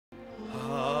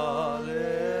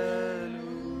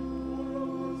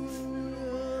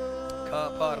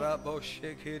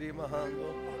Kaparaboshekiri mahando.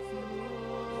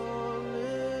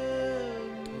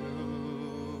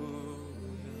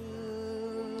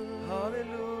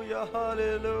 Hallelujah,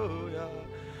 hallelujah,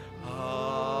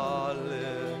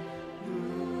 hallelujah.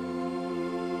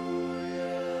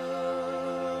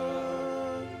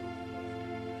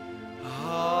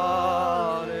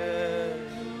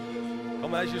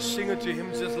 Come as you sing it to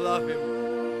Him, just love Him.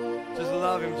 Just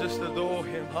love Him, just adore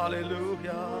Him.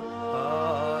 Hallelujah,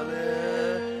 hallelujah.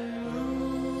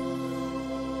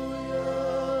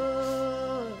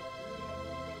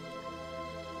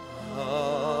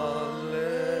 Hallelujah.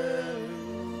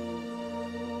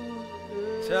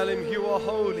 Tell Him you are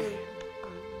holy.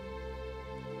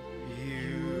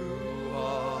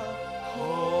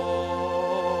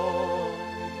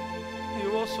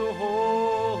 So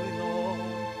holy, Lord,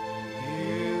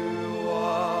 you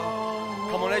are.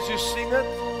 Come on, as you sing it,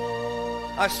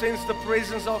 I sense the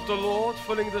presence of the Lord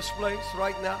filling this place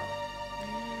right now.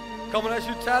 Come on, as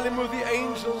you tell Him with the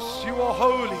angels, you are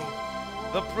holy.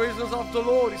 The presence of the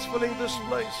Lord is filling this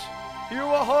place. You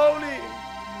are holy.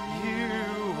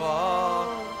 You are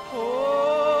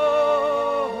holy.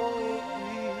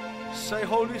 Say,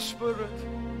 Holy Spirit.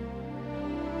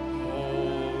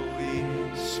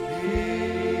 Holy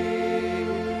Spirit.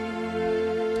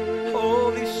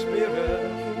 Holy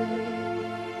Spirit,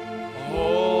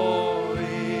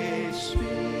 Holy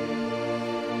Spirit.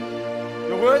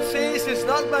 The word says it's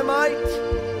not by might,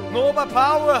 nor by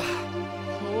power,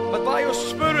 but by your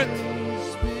Spirit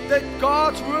that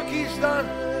God's work is done.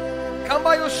 Come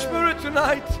by your Spirit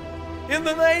tonight, in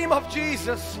the name of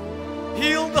Jesus.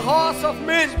 Heal the hearts of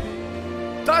men.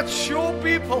 Touch your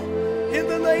people, in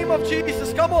the name of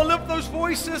Jesus. Come on, lift those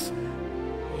voices.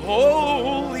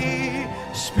 Holy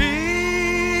Spirit,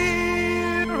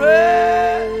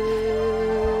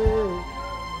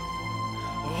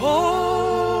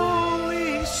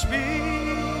 Holy Spirit,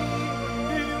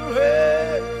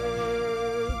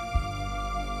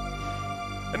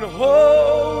 and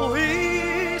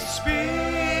Holy Spirit,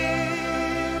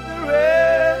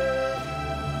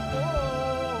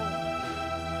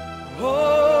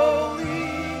 Holy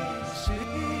Spirit.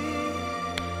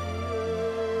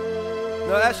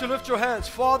 Now as you lift your hands,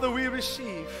 Father, we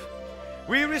receive.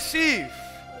 We receive.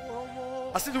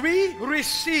 I said we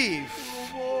receive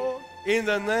in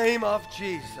the name of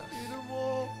Jesus.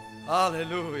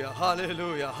 Hallelujah,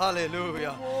 hallelujah,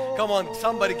 hallelujah. Come on,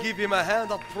 somebody give Him a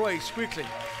hand of praise quickly.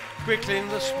 Quickly in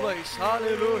this place.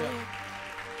 Hallelujah.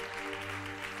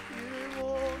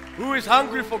 Who is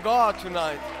hungry for God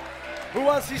tonight? Who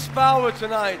wants His power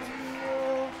tonight?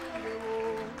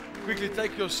 Quickly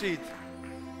take your seat.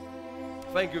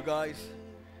 Thank you, guys.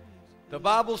 The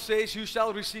Bible says you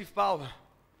shall receive power.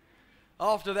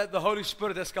 After that, the Holy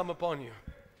Spirit has come upon you.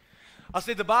 I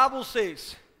said the Bible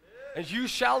says, and you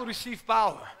shall receive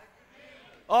power.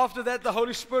 After that, the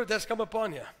Holy Spirit has come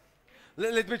upon you.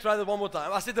 Let me try that one more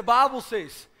time. I said the Bible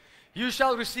says, you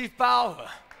shall receive power.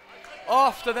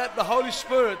 After that, the Holy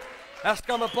Spirit has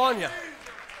come upon you.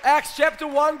 Acts chapter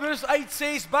 1 verse 8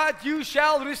 says, but you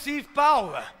shall receive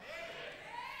power.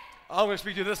 I'm going to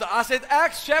speak to you this. I said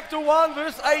Acts chapter 1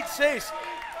 verse 8 says,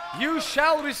 you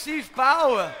shall receive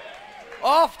power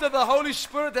after the Holy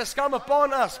Spirit has come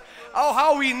upon us. Oh,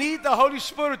 how we need the Holy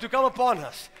Spirit to come upon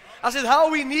us. I said how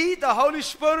we need the Holy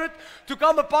Spirit to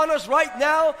come upon us right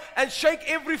now and shake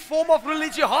every form of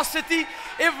religiosity,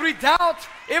 every doubt,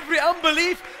 every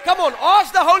unbelief. Come on,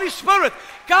 ask the Holy Spirit,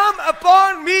 come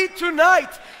upon me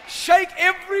tonight. Shake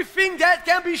everything that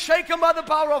can be shaken by the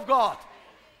power of God.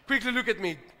 Quickly look at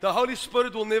me. The Holy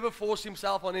Spirit will never force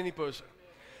Himself on any person.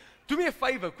 Do me a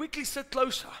favor, quickly sit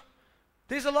closer.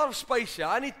 There's a lot of space here.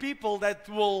 I need people that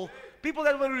will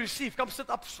receive. Come sit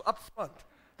up front.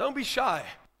 Don't be shy.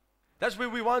 That's where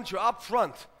we want you, up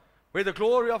front, where the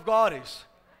glory of God is.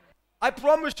 I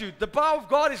promise you, the power of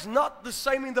God is not the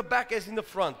same in the back as in the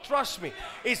front. Trust me,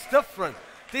 it's different.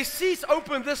 There's seats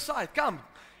open this side. Come.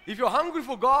 If you're hungry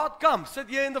for God, come, sit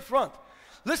here in the front.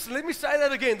 Listen, let me say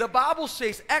that again. The Bible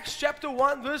says, Acts chapter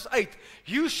 1 verse 8,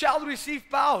 you shall receive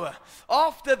power.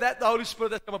 After that, the Holy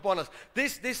Spirit has come upon us.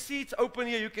 There's seats open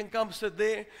here. You can come sit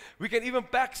there. We can even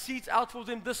pack seats out for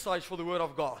them this side for the Word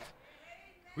of God.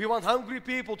 We want hungry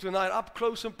people tonight, up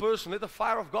close and personal. Let the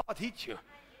fire of God hit you.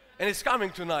 And it's coming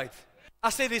tonight. I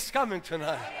said it's coming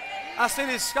tonight. I said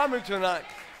it's coming tonight.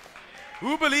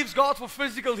 Who believes God for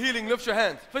physical healing? Lift your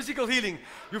hand. Physical healing.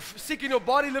 You're sick in your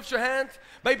body, lift your hand.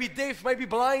 Maybe deaf, maybe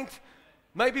blind,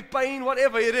 maybe pain,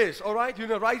 whatever it is. All right? You're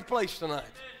in the right place tonight.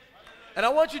 And I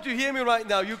want you to hear me right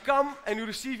now. You come and you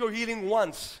receive your healing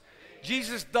once.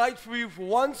 Jesus died for you for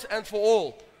once and for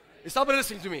all. Is somebody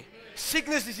listening to me?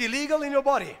 Sickness is illegal in your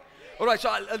body. All right,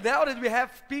 so now that we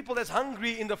have people that's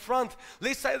hungry in the front,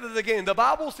 let's say that again. The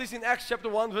Bible says in Acts chapter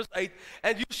 1, verse 8,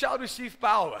 and you shall receive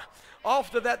power.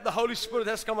 After that, the Holy Spirit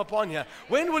has come upon you.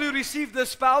 When will you receive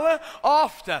this power?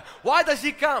 After. Why does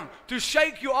He come? To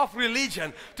shake you off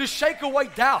religion, to shake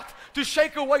away doubt, to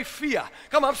shake away fear.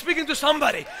 Come on, I'm speaking to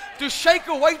somebody. To shake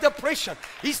away depression.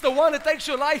 He's the one that takes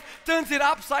your life, turns it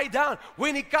upside down.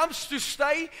 When He comes to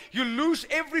stay, you lose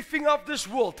everything of this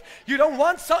world. You don't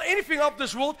want anything of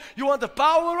this world. You want the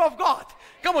power of God.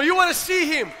 Come on, you want to see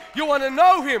Him. You want to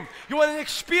know Him. You want to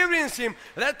experience Him.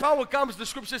 That power comes, the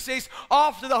scripture says,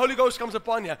 after the Holy Ghost comes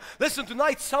upon you. Listen,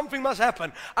 tonight something must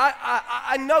happen.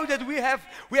 I know that we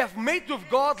have met with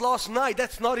God last night.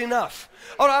 That's not enough.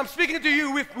 All right, I'm speaking to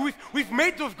you. We've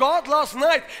met with God last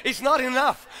night. It's not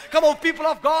enough. Come on, people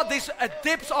of God, there's a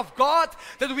depth of God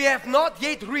that we have not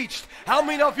yet reached. How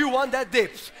many of you want that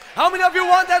depth? How many of you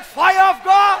want that fire of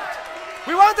God?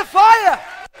 We want the fire.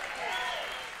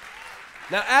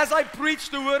 Now, as I preach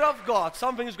the word of God,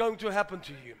 something is going to happen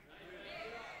to you.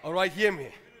 All right, hear me.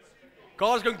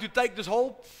 God is going to take this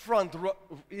whole front,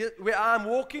 where I'm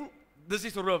walking, this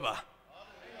is the river.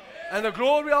 And the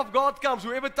glory of God comes.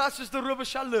 Whoever touches the river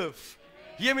shall live.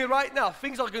 Hear me right now.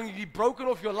 Things are going to be broken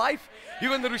off your life. You're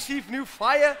going to receive new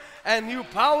fire and new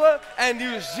power and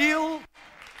new zeal.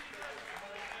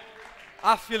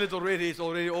 I feel it already. It's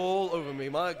already all over me.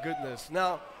 My goodness.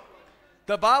 Now,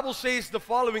 the Bible says the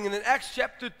following in Acts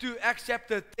chapter 2, Acts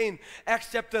chapter 10, Acts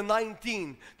chapter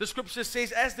 19. The scripture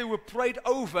says, as they were prayed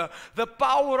over, the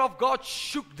power of God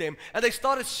shook them and they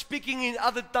started speaking in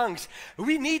other tongues.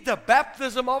 We need the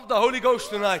baptism of the Holy Ghost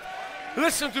tonight.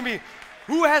 Listen to me.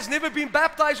 Who has never been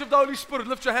baptized with the Holy Spirit?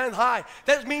 Lift your hand high.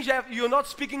 That means you're not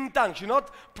speaking in tongues. You're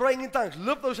not praying in tongues.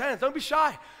 Lift those hands. Don't be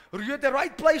shy. You're at the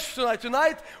right place tonight.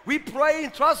 Tonight, we pray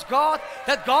and trust God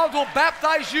that God will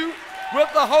baptize you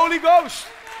with the Holy Ghost.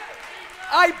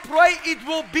 I pray it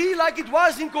will be like it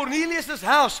was in Cornelius'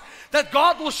 house, that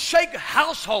God will shake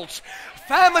households,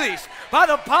 families, by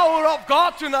the power of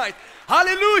God tonight.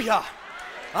 Hallelujah.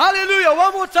 Hallelujah.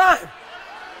 One more time.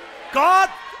 God,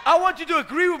 I want you to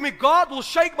agree with me. God will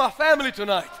shake my family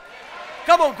tonight.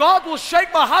 Come on, God will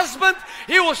shake my husband.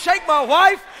 He will shake my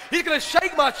wife. He's going to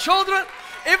shake my children.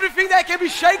 Everything that can be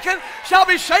shaken shall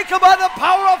be shaken by the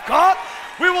power of God.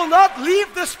 We will not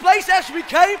leave this place as we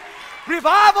came.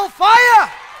 Revival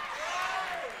fire.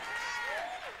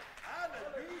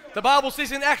 The Bible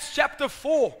says in Acts chapter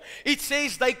 4, it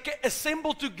says they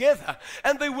assembled together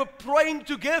and they were praying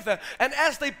together. And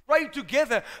as they prayed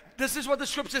together, this is what the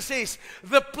scripture says.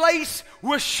 The place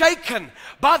was shaken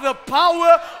by the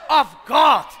power of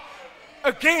God.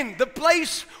 Again, the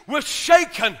place was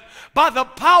shaken by the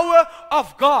power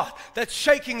of God. That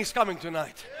shaking is coming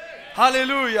tonight.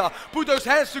 Hallelujah. Put those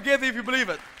hands together if you believe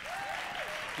it.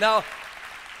 Now,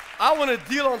 I want to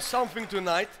deal on something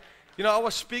tonight. You know, I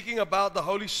was speaking about the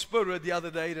Holy Spirit the other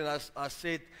day, and I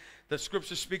said the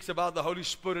scripture speaks about the Holy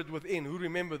Spirit within. Who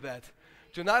remember that?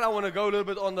 Tonight I want to go a little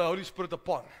bit on the Holy Spirit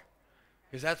upon.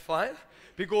 Is that fine?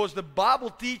 Because the Bible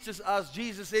teaches us,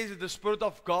 Jesus says that the Spirit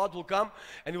of God will come,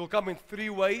 and He will come in three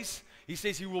ways. He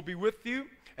says He will be with you,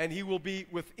 and He will be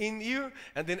within you.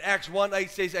 And then Acts 1:8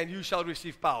 says, and you shall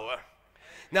receive power.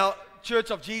 Now,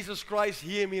 Church of Jesus Christ,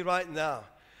 hear me right now.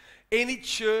 Any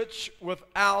church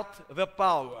without the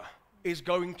power is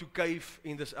going to cave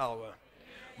in this hour.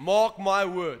 Mark my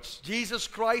words. Jesus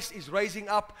Christ is raising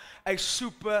up a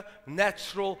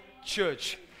supernatural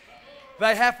church.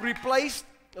 They have replaced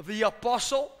the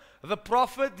apostle, the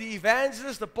prophet, the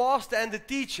evangelist, the pastor, and the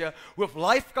teacher with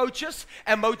life coaches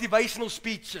and motivational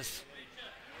speeches.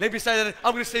 Let me say that.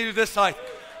 I'm going to say to this side.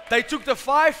 They took the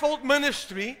fivefold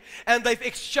ministry and they've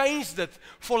exchanged it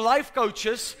for life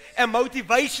coaches and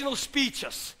motivational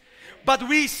speeches. But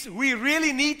we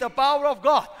really need the power of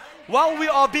God. While we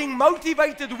are being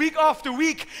motivated week after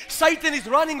week, Satan is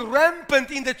running rampant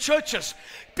in the churches.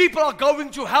 People are going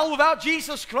to hell without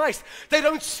Jesus Christ. They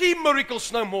don't see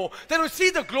miracles no more. They don't see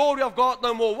the glory of God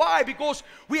no more. Why? Because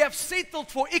we have settled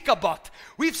for Ichabod.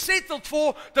 We've settled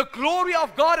for the glory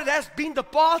of God that has been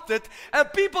departed,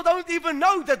 and people don't even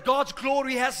know that God's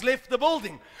glory has left the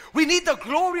building. We need the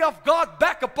glory of God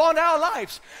back upon our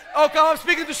lives. Okay, I'm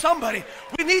speaking to somebody.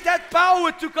 We need that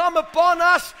power to come upon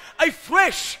us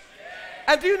afresh.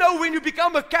 And do you know, when you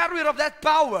become a carrier of that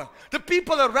power, the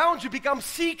people around you become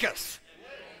seekers.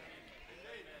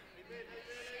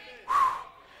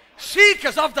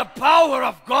 Seekers of the power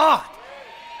of God.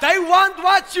 They want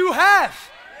what you have.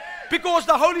 Because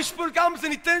the Holy Spirit comes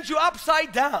and He turns you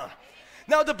upside down.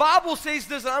 Now the Bible says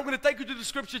this, and I'm going to take you to the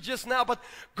scripture just now, but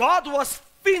God was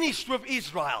finished with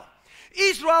Israel.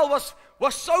 Israel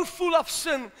was so full of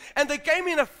sin, and they came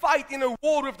in a fight, in a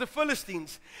war with the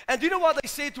Philistines. And do you know what they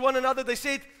said to one another? They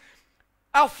said,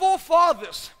 our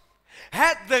forefathers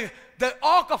had the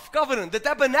Ark of Covenant, the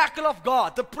tabernacle of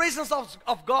God, the presence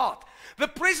of God. The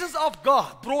presence of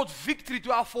God brought victory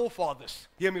to our forefathers.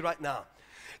 Hear me right now.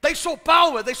 They saw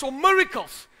power, they saw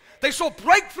miracles, they saw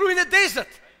breakthrough in the desert.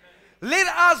 Let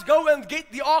us go and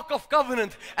get the Ark of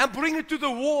Covenant and bring it to the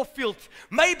war field.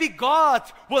 Maybe God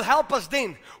will help us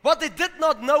then. What they did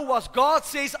not know was God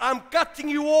says, I'm cutting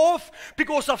you off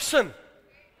because of sin.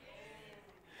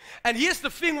 And here's the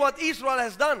thing what Israel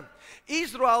has done.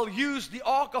 Israel used the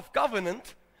Ark of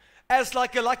Covenant as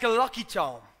like a lucky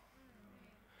charm.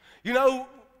 You know,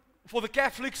 for the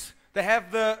Catholics, they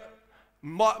have the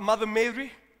Mother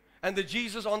Mary and the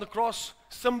Jesus on the cross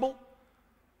symbol.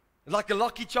 Like a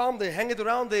lucky charm, they hang it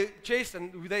around their chest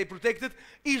and they protect it.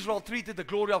 Israel treated the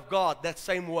glory of God that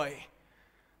same way.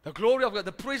 The glory of God,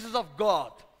 the presence of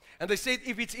God. And they said,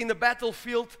 if it's in the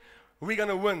battlefield, we're going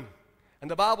to win. And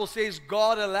the Bible says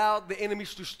God allowed the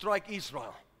enemies to strike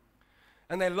Israel.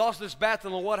 And they lost this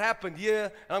battle, and what happened here,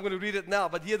 and I'm going to read it now,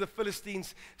 but here the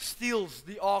Philistines steals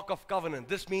the Ark of Covenant.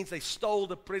 This means they stole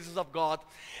the presence of God,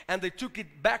 and they took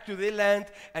it back to their land,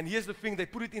 and here's the thing, they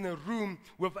put it in a room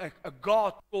with a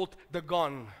god called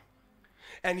Dagon.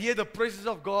 And here the presence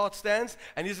of God stands,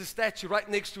 and here's a statue right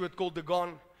next to it called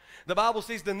Dagon. The Bible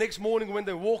says the next morning when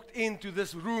they walked into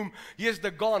this room, here's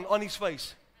Dagon on his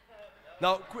face.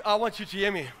 Now, I want you to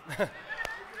hear me.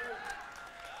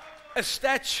 A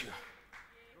statue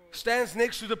stands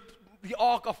next to the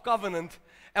Ark of Covenant,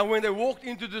 and when they walked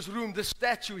into this room, the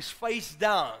statue is face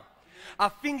down. I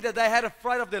think that they had a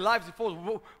fright of their lives. They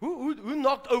thought, who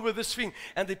knocked over this thing?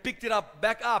 And they picked it up,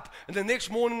 back up. And the next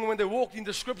morning when they walked in,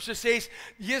 the scripture says,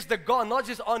 yes, the God, not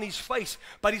just on his face,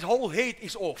 but his whole head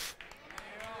is off.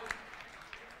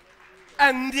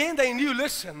 And then they knew,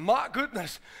 listen, my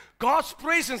goodness, God's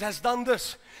presence has done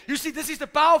this. You see, this is the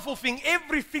powerful thing.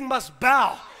 Everything must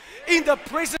bow in the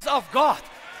presence of God.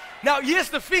 Now, here's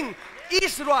the thing.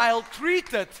 Israel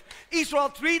treated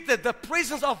the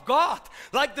presence of God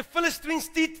like the Philistines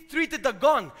treated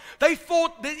Dagon. They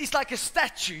thought that it's like a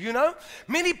statue, you know.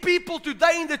 Many people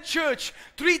today in the church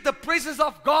treat the presence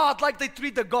of God like they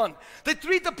treat Dagon. They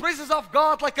treat the presence of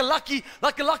God like a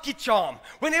lucky charm.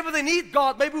 Whenever they need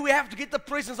God, maybe we have to get the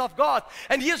presence of God.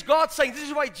 And here's God saying, this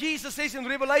is why Jesus says in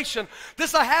Revelation,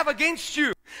 this I have against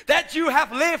you, that you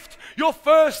have left your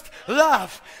first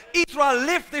love. Israel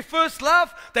left their first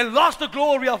love, they lost the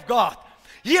glory of God.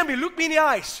 Hear me, look me in the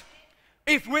eyes.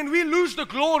 If when we lose the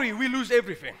glory, we lose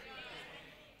everything.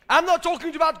 I'm not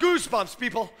talking to you about goosebumps,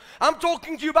 people. I'm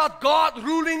talking to you about God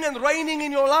ruling and reigning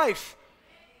in your life.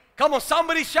 Come on,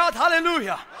 somebody shout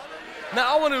hallelujah. Hallelujah.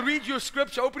 Now I want to read you a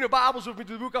scripture. Open your Bibles with me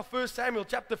to the book of 1 Samuel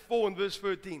chapter 4 and verse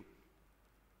 13.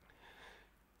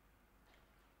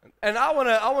 And I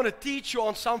want to teach you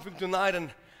on something tonight, and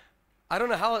I don't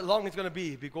know how long it's going to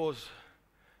be because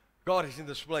God is in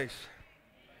this place.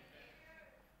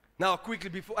 Now, quickly,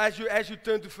 before as you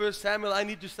turn to 1 Samuel, I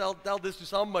need to tell this to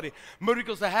somebody.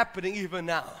 Miracles are happening even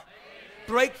now.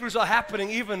 Breakthroughs are happening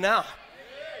even now.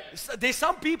 There's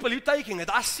some people, you're taking it.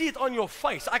 I see it on your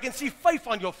face. I can see faith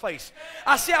on your face.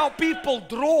 I see how people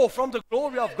draw from the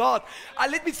glory of God.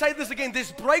 Let me say this again.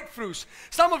 There's breakthroughs.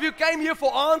 Some of you came here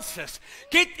for answers.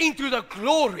 Get into the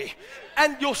glory,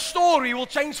 and your story will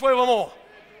change forevermore.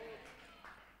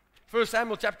 1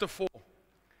 Samuel chapter 4.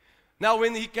 Now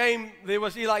when he came, there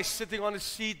was Eli sitting on his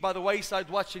seat by the wayside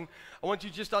watching. I want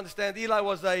you just to understand, Eli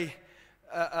was the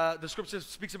scripture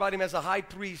speaks about him as a high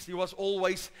priest. He was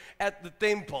always at the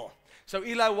temple. So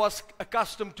Eli was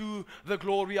accustomed to the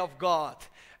glory of God.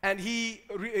 And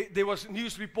there was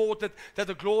news reported that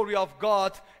the glory of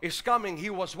God is coming. He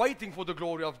was waiting for the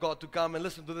glory of God to come. And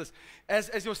listen to this.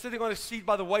 As he was sitting on his seat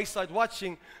by the wayside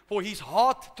watching, for his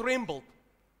heart trembled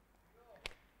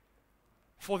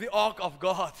for the ark of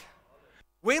God.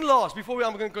 When last, I'm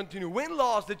going to continue, when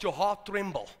last did your heart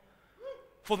tremble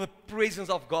for the presence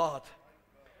of God?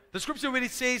 The scripture where it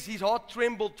says his heart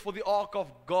trembled for the ark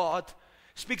of God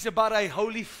speaks about a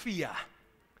holy fear,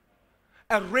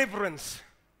 a reverence,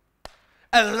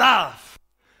 a love,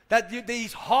 that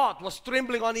his heart was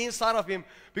trembling on the inside of him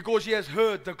because he has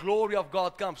heard the glory of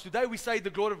God comes. Today we say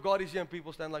the glory of God is here and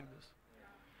people stand like this.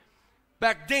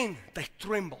 Back then they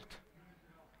trembled.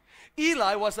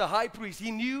 Eli was a high priest.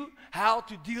 He knew how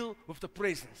to deal with the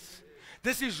presence.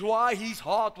 This is why his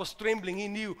heart was trembling. He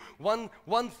knew one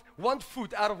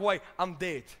foot out of the way, I'm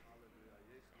dead.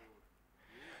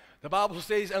 The Bible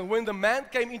says, and when the man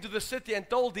came into the city and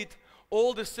told it,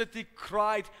 all the city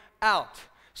cried out.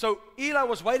 So Eli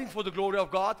was waiting for the glory of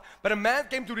God, but a man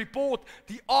came to report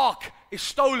the ark is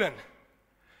stolen.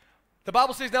 The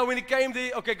Bible says now when he came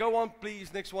there, okay, go on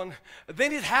please, next one.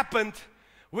 Then it happened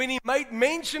when he made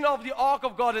mention of the ark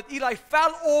of God that Eli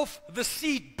fell off the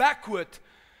seat backward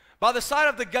by the side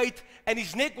of the gate, and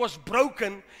his neck was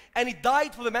broken, and he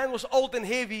died, for the man was old and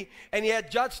heavy, and he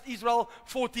had judged Israel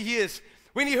 40 years.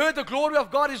 When he heard the glory of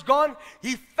God is gone,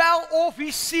 he fell off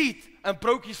his seat and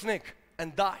broke his neck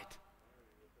and died.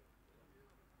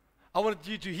 I wanted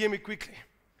you to hear me quickly.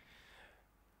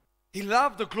 He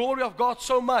loved the glory of God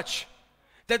so much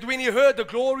that when he heard the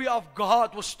glory of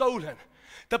God was stolen,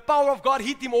 the power of God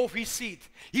hit him off his seat.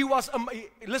 He was,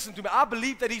 listen to me, I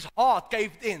believe that his heart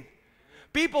caved in.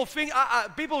 People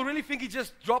really think he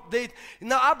just dropped dead.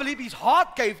 No, I believe his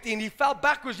heart caved in. He fell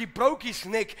backwards. He broke his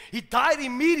neck. He died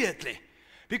immediately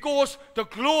because the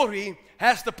glory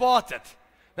has departed.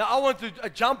 Now, I want to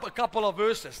jump a couple of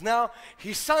verses. Now,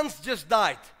 his sons just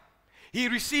died. He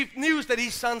received news that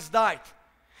his sons died.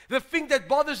 The thing that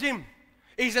bothers him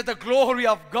is that the glory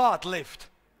of God left.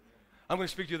 I'm going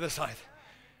to speak to you this side.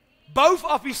 Both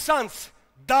of his sons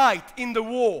died in the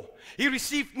war. He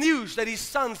received news that his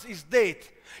sons is dead.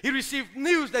 He received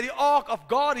news that the ark of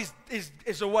God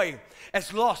is away,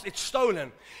 it's lost, it's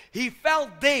stolen. He fell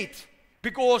dead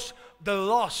because the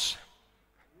loss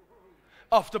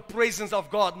of the presence of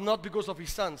God, not because of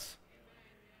his sons.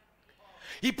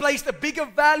 He placed a bigger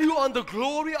value on the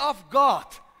glory of God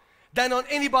than on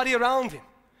anybody around him.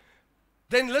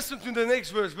 Then listen to the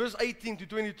next verse, verse 18 to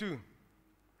 22.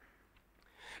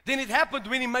 Then it happened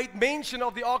when he made mention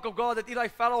of the ark of God that Eli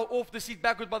fell off the seat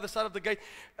backward by the side of the gate.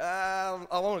 I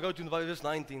want to go to verse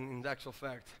 19 in the actual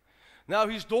fact. Now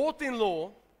his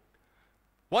daughter-in-law,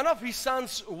 one of his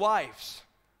son's wives,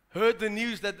 heard the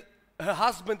news that her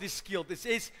husband is killed. It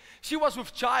says she was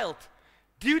with child,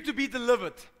 due to be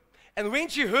delivered. And when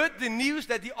she heard the news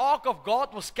that the ark of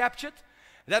God was captured,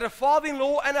 that her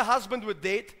father-in-law and her husband were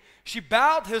dead, she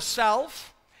bowed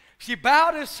herself,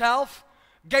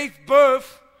 gave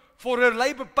birth, for her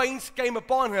labor pains came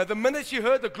upon her. The minute she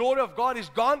heard the glory of God is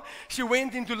gone, she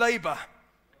went into labor.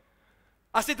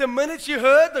 I said the minute she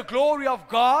heard the glory of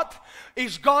God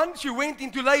is gone, she went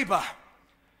into labor.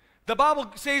 The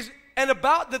Bible says, and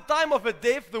about the time of her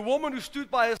death, the woman who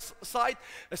stood by her side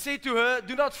said to her,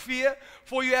 do not fear,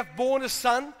 for you have borne a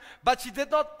son. But she did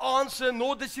not answer,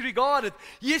 nor did she regard it.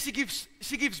 Yes,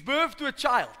 she gives birth to a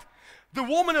child. The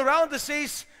woman around her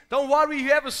says, don't worry,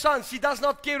 you have a son. She does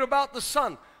not care about the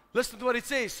son. Listen to what it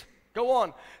says. Go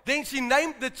on. Then she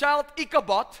named the child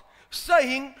Ichabod,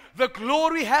 saying, the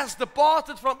glory has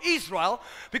departed from Israel,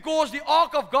 because the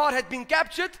ark of God had been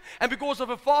captured, and because of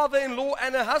her father-in-law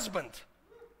and her husband.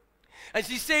 And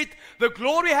she said, the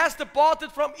glory has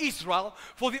departed from Israel,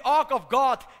 for the ark of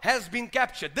God has been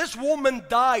captured. This woman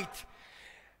died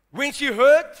when she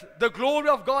heard the glory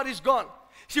of God is gone.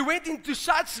 She went into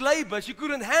such labor, she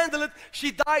couldn't handle it.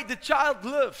 She died, the child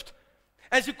lived.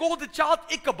 And she called the child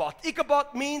Ichabod. Ichabod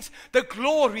means the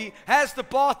glory has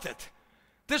departed.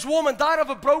 This woman died of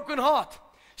a broken heart.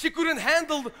 She couldn't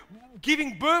handle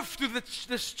giving birth to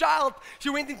this child. She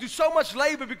went into so much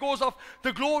labor because of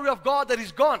the glory of God that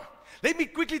is gone. Let me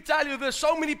quickly tell you, there's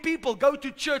so many people go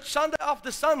to church Sunday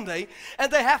after Sunday,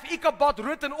 and they have Ichabod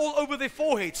written all over their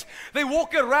foreheads. They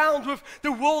walk around with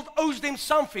the world owes them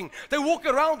something. They walk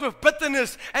around with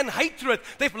bitterness and hatred.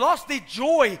 They've lost their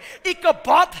joy.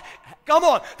 Ichabod, come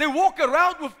on, they walk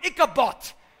around with Ichabod,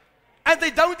 and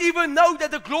they don't even know that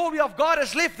the glory of God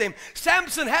has left them.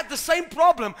 Samson had the same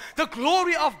problem. The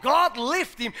glory of God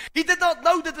left him. He did not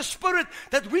know that the spirit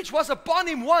that which was upon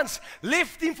him once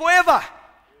left him forever.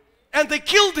 And they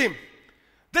killed him.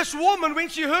 This woman, when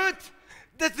she heard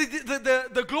that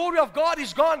the glory of God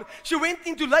is gone, she went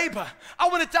into labor. I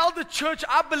want to tell the church,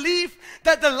 I believe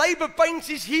that the labor pains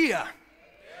is here.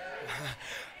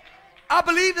 I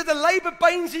believe that the labor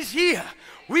pains is here.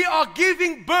 We are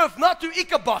giving birth not to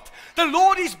Ichabod. The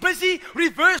Lord is busy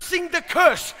reversing the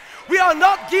curse. We are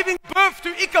not giving birth to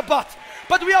Ichabod,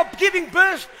 but we are giving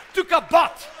birth to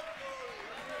Kabod.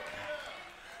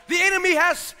 The enemy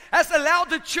has allowed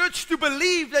the church to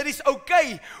believe that it's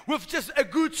okay with just a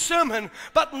good sermon,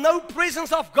 but no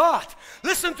presence of God.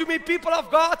 Listen to me, people of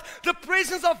God. The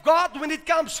presence of God, when it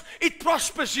comes, it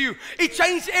prospers you. It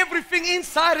changes everything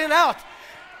inside and out.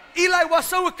 Eli was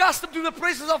so accustomed to the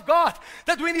presence of God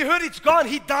that when he heard it's gone,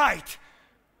 he died.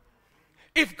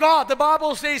 If God, the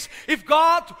Bible says, if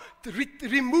God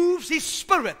removes his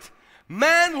spirit,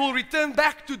 man will return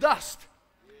back to dust.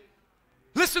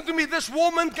 Listen to me, this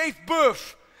woman gave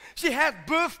birth. She had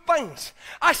birth pains.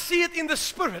 I see it in the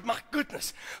spirit. My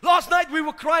goodness. Last night we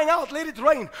were crying out, let it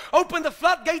rain. Open the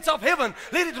floodgates of heaven.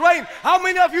 Let it rain. How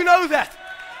many of you know that?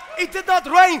 It did not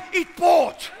rain. It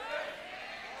poured.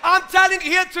 I'm telling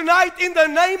you here tonight in the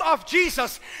name of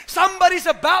Jesus, somebody's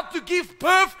about to give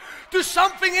birth to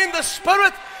something in the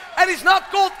spirit, and it's not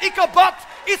called Ichabod.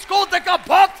 It's called the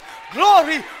Kabod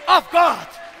glory of God.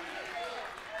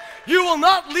 You will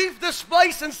not leave this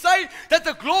place and say that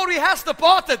the glory has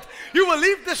departed. You will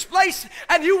leave this place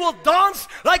and you will dance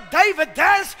like David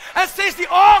danced and says the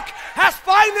ark has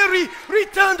finally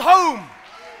returned home.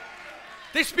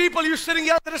 These people, you're sitting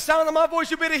here under the sound of my voice,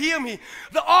 you better hear me.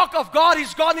 The ark of God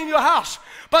is gone in your house.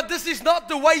 But this is not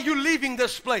the way you're leaving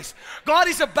this place. God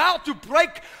is about to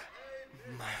break,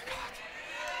 my God,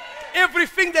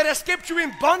 everything that has kept you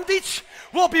in bondage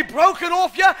will be broken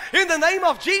off you in the name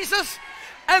of Jesus.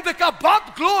 And the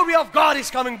Kabod glory of God is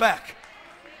coming back.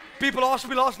 People asked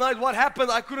me last night what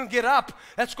happened. I couldn't get up.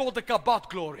 That's called the Kabod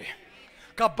glory.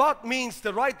 Kabod means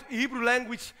the right Hebrew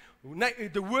language.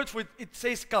 The word for it, it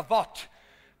says kavod.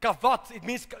 Kavod, it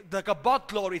means the Kabod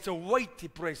glory. It's a weighty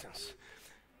presence.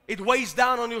 It weighs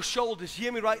down on your shoulders.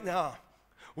 Hear me right now.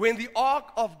 When the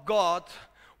ark of God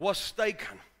was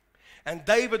taken and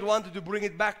David wanted to bring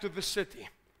it back to the city,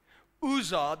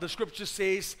 Uzzah, the scripture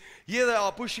says, here they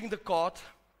are pushing the cart,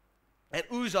 and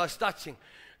Uzzah is touching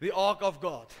the ark of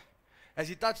God. As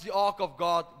he touched the ark of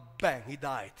God, bang, he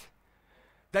died.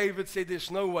 David said,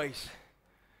 there's no ways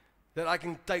that I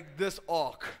can take this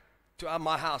ark to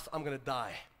my house. I'm going to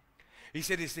die. He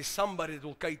said, is there somebody that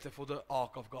will cater for the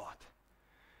ark of God?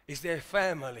 Is there a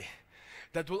family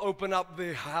that will open up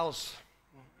their house?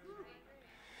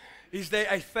 Is there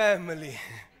a family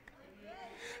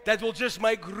that will just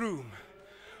make room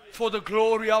for the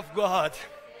glory of God?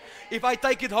 If I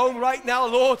take it home right now,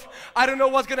 Lord, I don't know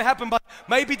what's going to happen, but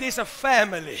maybe there's a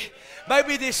family.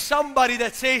 Maybe there's somebody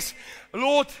that says,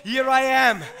 Lord, here I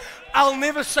am. I'll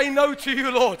never say no to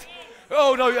you, Lord.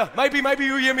 Oh, no, yeah. Maybe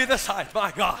you hear me this side.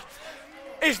 My God.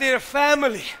 Is there a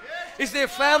family? Is there a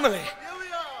family?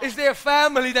 Is there a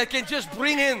family that can just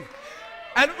bring in?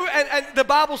 And the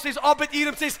Bible says,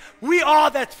 Obed-Edom says, we are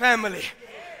that family.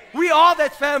 We are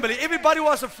that family. Everybody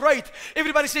was afraid.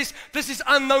 Everybody says, this is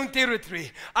unknown territory.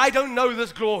 I don't know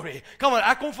this glory. Come on,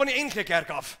 ek kom van die NG Kerk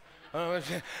af.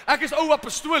 Ek is ou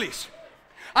apostolies.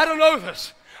 I don't know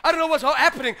this. I don't know what's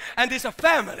happening. And there's a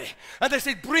family. And they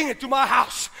said, bring it to my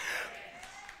house.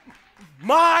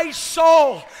 My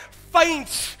soul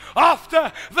faints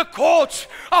after the courts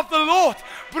of the Lord.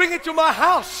 Bring it to my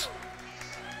house.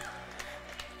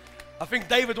 I think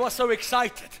David was so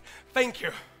excited. Thank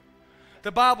you.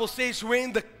 The Bible says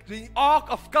when the Ark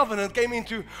of Covenant came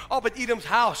into Obed-Edom's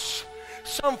house,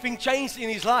 something changed in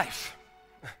his life.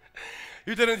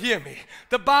 You didn't hear me.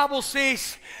 The Bible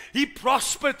says he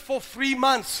prospered for 3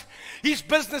 months. His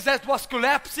business that was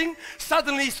collapsing,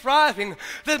 suddenly is thriving.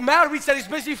 The marriage that is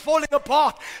busy falling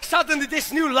apart, suddenly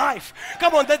there's new life.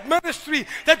 Come on, that ministry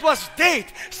that was dead,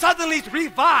 suddenly it's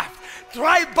revived.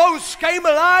 Dry bones came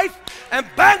alive, and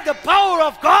bang, the power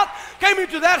of God came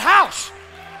into that house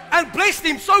and blessed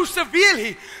him so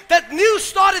severely that news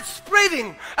started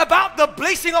spreading about the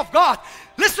blessing of God.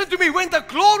 Listen to me, when the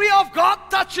glory of God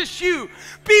touches you,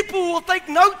 people will take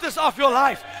notice of your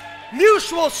life.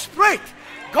 News will spread.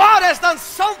 God has done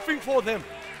something for them.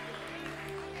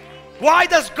 Why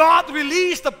does God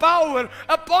release the power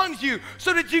upon you?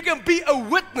 So that you can be a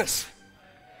witness.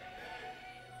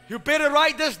 You better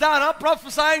write this down. I'm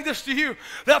prophesying this to you.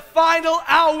 The final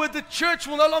hour, the church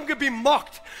will no longer be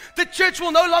mocked. The church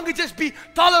will no longer just be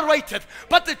tolerated.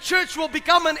 But the church will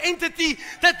become an entity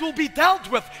that will be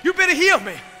dealt with. You better hear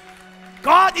me.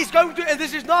 God is going to, and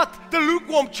this is not the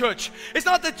lukewarm church. It's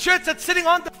not the church that's sitting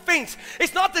on the fence.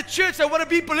 It's not the church that want to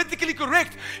be politically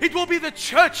correct. It will be the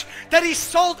church that is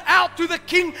sold out to the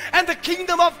King and the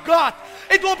kingdom of God.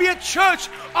 It will be a church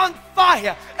on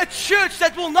fire. A church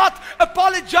that will not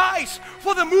apologize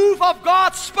for the move of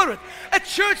God's Spirit. A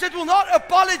church that will not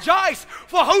apologize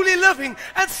for holy living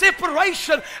and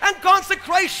separation and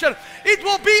consecration. It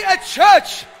will be a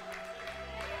church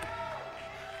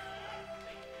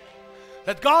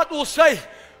that God will say,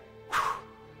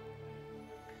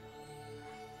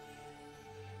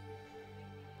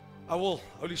 I will,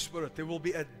 Holy Spirit, there will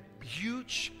be a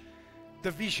huge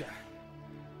division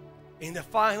in the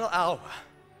final hour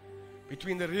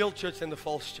between the real church and the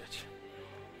false church.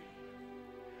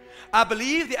 I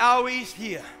believe the hour is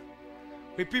here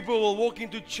where people will walk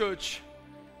into church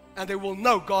and they will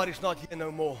know God is not here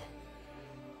no more.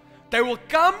 They will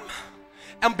come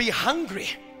and be hungry.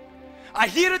 I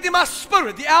hear it in my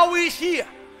spirit. The hour is here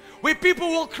where people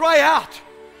will cry out,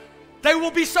 They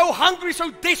will be so hungry,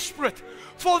 so desperate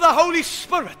for the Holy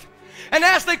Spirit. And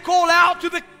as they call out to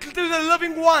the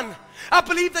living one, I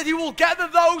believe that He will gather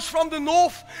those from the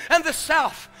north and the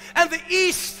south and the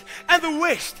east and the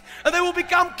west. And they will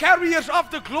become carriers of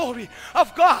the glory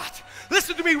of God.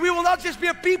 Listen to me, we will not just be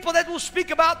a people that will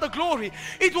speak about the glory.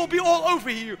 It will be all over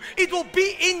you. It will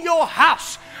be in your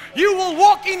house. You will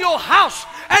walk in your house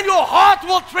and your heart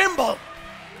will tremble.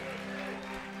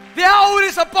 The hour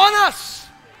is upon us.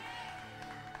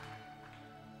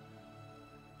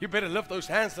 You better lift those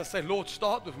hands and say, Lord,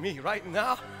 start with me right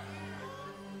now.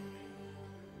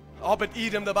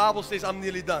 Obed-Edom, the Bible says, I'm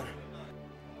nearly done.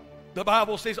 The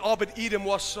Bible says Obed-Edom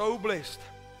was so blessed.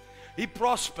 He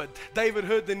prospered. David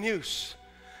heard the news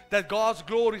that God's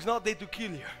glory is not there to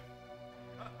kill you,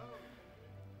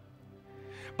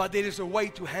 but there is a way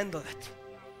to handle it.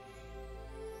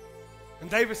 And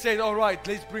David said, all right,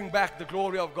 let's bring back the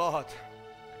glory of God.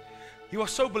 He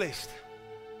was so blessed.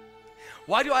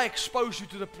 Why do I expose you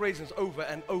to the presence over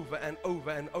and over and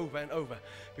over and over and over?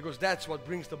 Because that's what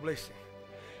brings the blessing.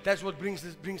 That's what brings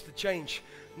the change.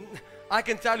 I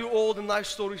can tell you all the nice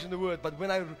stories in the Word, but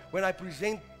when I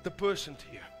present the person to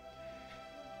you,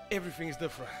 everything is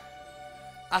different.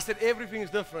 I said everything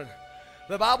is different.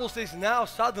 The Bible says now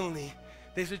suddenly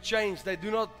there's a change. They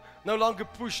do no longer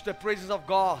push the presence of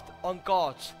God on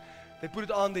carts. They put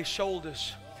it on their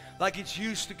shoulders like it's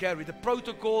used to carry. The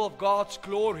protocol of God's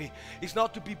glory is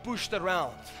not to be pushed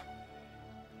around.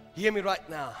 Hear me right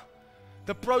now.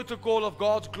 The protocol of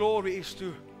God's glory is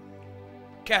to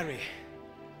carry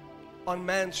on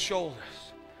man's shoulders.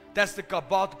 That's the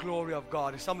kabod glory of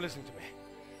God. Is someone listening to me?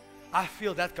 I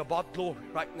feel that kabod glory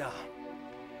right now.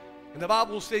 And the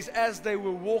Bible says as they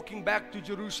were walking back to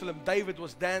Jerusalem, David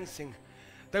was dancing.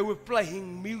 They were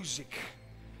playing music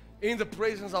in the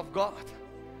presence of God.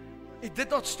 It did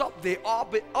not stop there.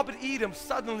 Obed-Edom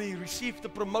suddenly received the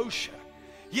promotion.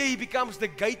 Here he becomes the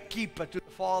gatekeeper to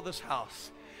the Father's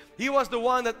house. He was the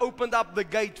one that opened up the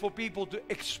gate for people to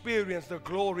experience the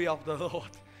glory of the Lord.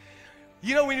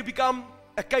 You know, when you become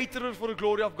a caterer for the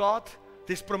glory of God,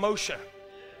 there's promotion.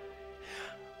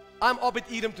 I'm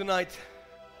Obed-Edom tonight.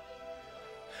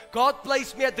 God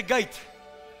placed me at the gate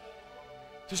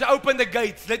to say, open the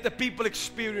gate, let the people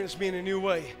experience me in a new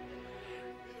way.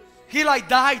 He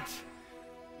died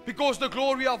because the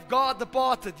glory of God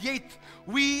departed. Yet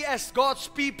we as God's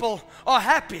people are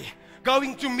happy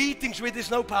going to meetings where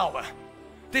there's no power,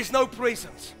 there's no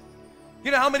presence.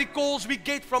 You know how many calls we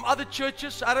get from other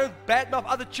churches? I don't badmouth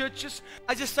other churches.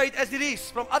 I just say it as it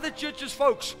is. From other churches,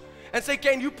 folks, and say,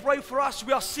 can you pray for us?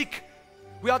 We are sick.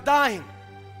 We are dying.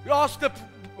 We ask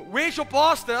where's your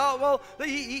pastor? Oh, well,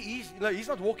 he's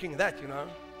not walking that, you know.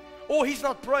 Or he's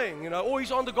not praying, you know. Or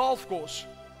he's on the golf course.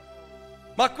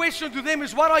 My question to them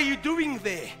is, what are you doing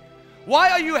there?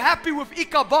 Why are you happy with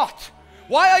Ichabod?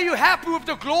 Why are you happy with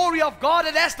the glory of God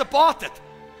that has departed?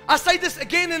 I say this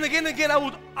again and again and again.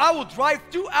 I would drive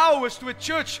 2 hours to a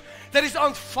church that is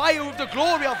on fire with the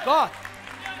glory of God,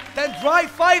 then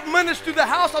drive 5 minutes to the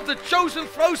house of the chosen,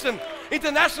 frozen,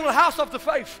 international house of the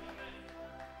faith.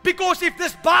 Because if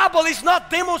this Bible is not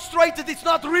demonstrated, it's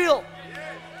not real.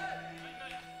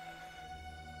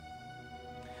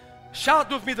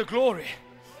 Shout with me the glory.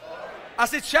 I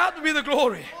said, shout with me the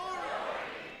glory.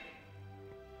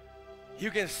 You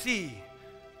can see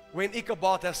when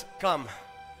Ichabod has come,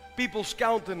 people's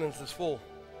countenances fall.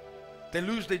 They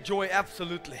lose their joy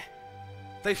absolutely.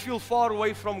 They feel far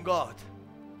away from God.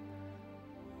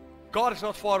 God is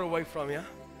not far away from you.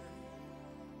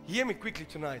 Hear me quickly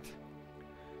tonight.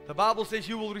 The Bible says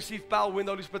you will receive power when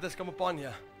the Holy Spirit has come upon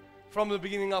you. From the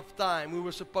beginning of time, we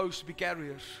were supposed to be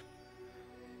carriers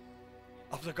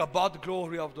of the kabod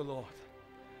glory of the Lord.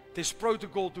 There's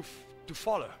protocol to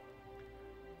follow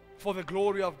for the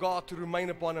glory of God to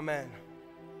remain upon a man.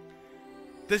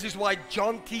 This is why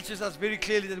John teaches us very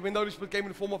clearly that when the Holy Spirit came in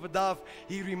the form of a dove,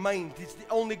 He remained. It's the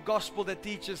only gospel that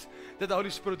teaches that the Holy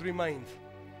Spirit remained.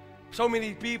 So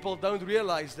many people don't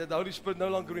realize that the Holy Spirit no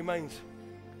longer remains.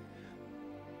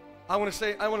 I want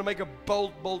to make a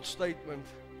bold statement.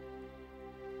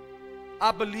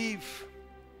 I believe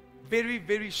very,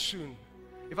 very soon.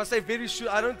 If I say very soon,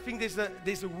 I don't think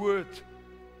there's a word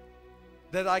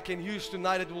that I can use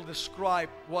tonight that will describe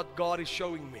what God is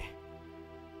showing me.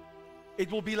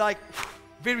 It will be like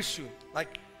very soon.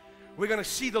 Like we're going to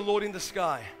see the Lord in the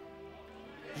sky.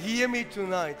 Hear me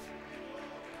tonight.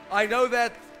 I know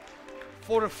that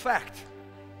for a fact.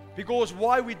 Because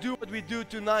why we do what we do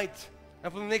tonight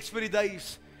and for the next 30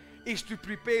 days is to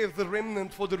prepare the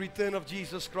remnant for the return of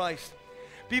Jesus Christ.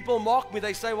 People mock me.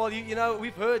 They say, well, you know,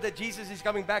 we've heard that Jesus is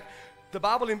coming back. The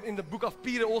Bible in the book of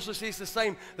Peter also says the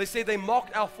same. They say they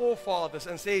mocked our forefathers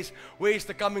and says, where is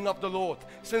the coming of the Lord?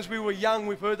 Since we were young,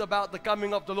 we've heard about the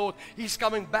coming of the Lord. He's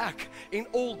coming back in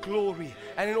all glory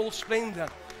and in all splendor.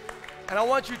 And I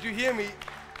want you to hear me.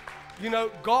 You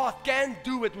know, God can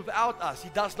do it without us. He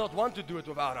does not want to do it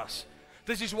without us.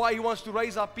 This is why He wants to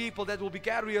raise up people that will be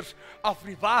carriers of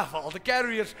revival, the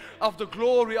carriers of the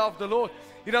glory of the Lord.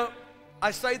 You know, I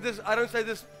say this, I don't say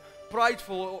this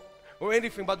prideful or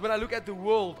anything, but when I look at the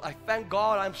world, I thank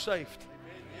God I'm saved.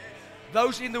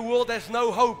 Those in the world, there's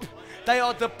no hope. They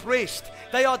are depressed.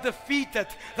 They are defeated.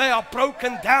 They are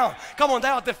broken down. Come on, they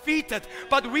are defeated.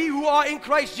 But we who are in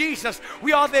Christ Jesus,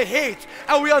 we are the head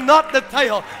and we are not the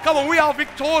tail. Come on, we are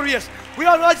victorious. We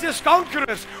are not just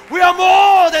conquerors. We are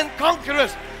more than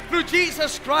conquerors through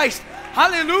Jesus Christ.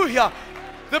 Hallelujah.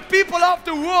 The people of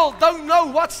the world don't know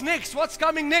what's next, what's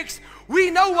coming next. We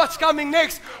know what's coming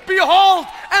next. Behold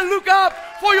and look up,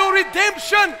 for your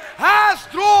redemption has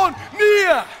drawn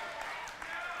near.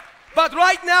 But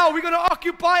right now, we're going to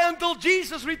occupy until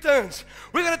Jesus returns.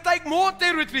 We're going to take more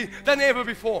territory than ever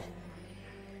before.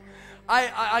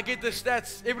 I get the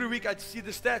stats. Every week I see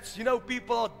the stats. You know,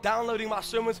 people are downloading my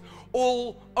sermons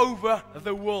all over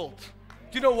the world.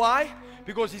 Do you know why?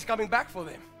 Because He's coming back for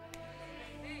them.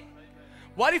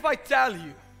 What if I tell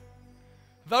you,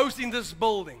 those in this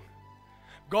building,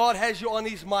 God has you on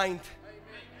His mind?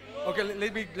 Okay,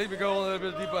 let me go a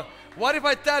little bit deeper. What if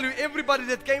I tell you, everybody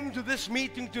that came to this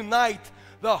meeting tonight,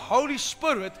 the Holy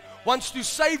Spirit wants to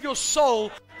save your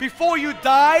soul before you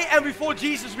die and before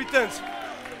Jesus returns?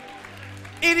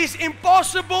 It is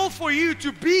impossible for you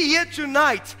to be here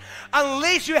tonight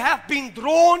unless you have been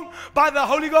drawn by the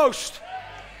Holy Ghost.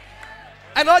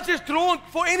 And not just drawn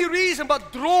for any reason,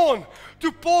 but drawn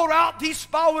to pour out His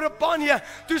power upon you,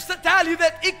 to tell you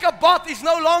that Ichabod is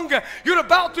no longer. You're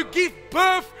about to give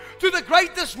birth to the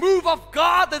greatest move of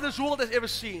God that this world has ever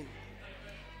seen.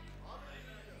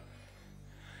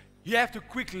 You have to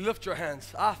quickly lift your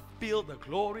hands. I feel the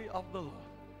glory of the Lord.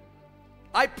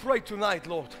 I pray tonight,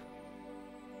 Lord,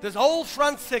 this whole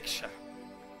front section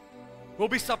will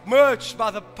be submerged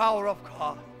by the power of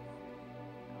God.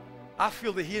 I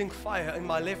feel the healing fire in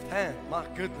my left hand. My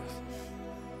goodness.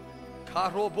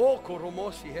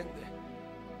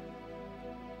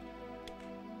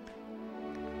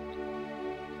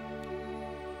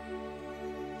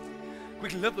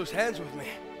 Quickly lift those hands with me.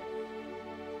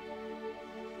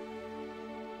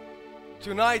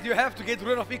 Tonight you have to get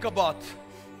rid of Ichabod.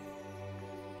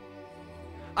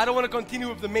 I don't want to continue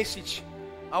with the message.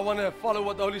 I want to follow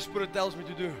what the Holy Spirit tells me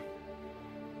to do.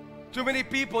 Too many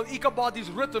people, Ichabod is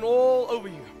written all over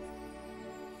you.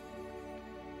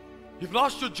 You've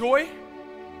lost your joy.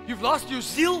 You've lost your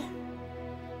zeal.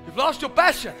 You've lost your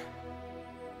passion.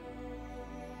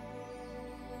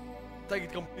 Take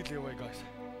it completely away, guys.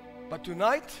 But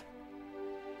tonight,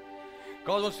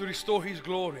 God wants to restore His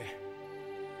glory.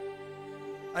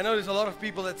 I know there's a lot of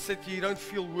people that said you don't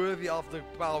feel worthy of the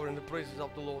power and the presence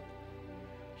of the Lord.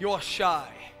 You are shy.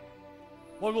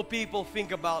 What will people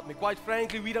think about me? Quite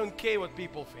frankly, we don't care what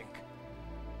people think.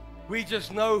 We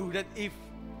just know that if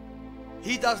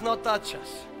He does not touch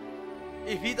us,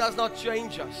 if He does not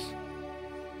change us,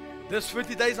 this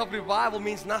 50 days of revival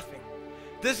means nothing.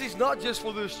 This is not just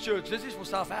for this church. This is for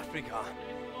South Africa.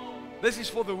 This is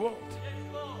for the world.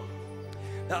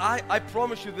 Now, I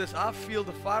promise you this. I feel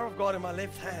the fire of God in my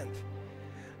left hand.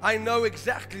 I know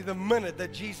exactly the minute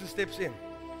that Jesus steps in.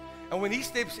 And when He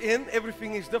steps in,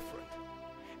 everything is different.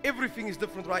 Everything is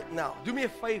different right now. Do me a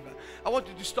favor. I want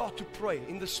you to start to pray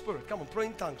in the Spirit. Come on, pray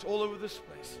in tongues all over this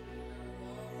place.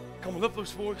 Come on, lift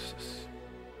those voices.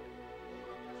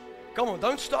 Come on,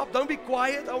 don't stop. Don't be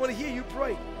quiet. I want to hear you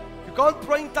pray. If you can't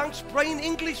pray in tongues, pray in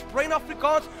English, pray in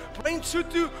Afrikaans, pray in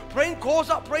Sotho, pray in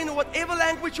Xhosa, pray in whatever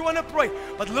language you want to pray.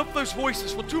 But lift those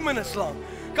voices for 2 minutes long.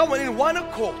 Come on, in one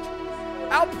accord.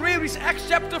 Our prayer is Acts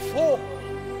chapter 4.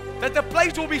 That the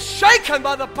place will be shaken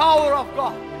by the power of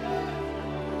God.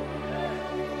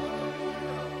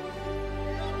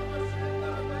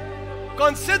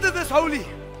 Consider this holy.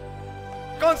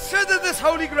 Consider this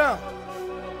holy ground.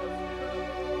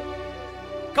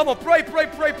 Come on, pray, pray,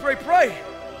 pray, pray, pray.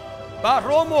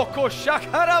 Baromo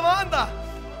koshakaramanda.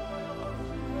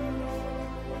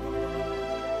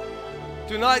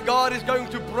 Tonight, God is going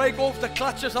to break off the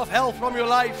clutches of hell from your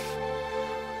life.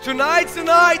 Tonight's the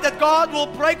night that God will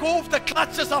break off the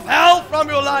clutches of hell from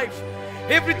your life.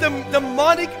 Every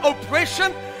demonic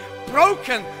oppression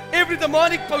broken. Every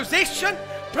demonic possession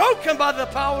broken by the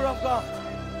power of God.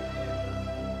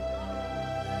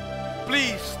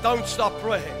 Please don't stop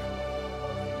praying.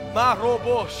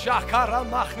 Marobo shakara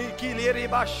machni kileri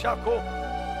bashako.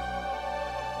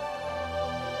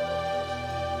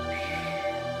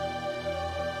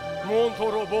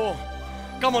 Montorobo.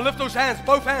 Come on, lift those hands,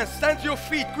 both hands. Stand to your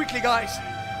feet quickly, guys.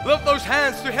 Lift those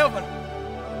hands to heaven.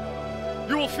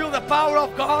 You will feel the power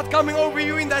of God coming over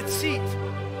you in that seat.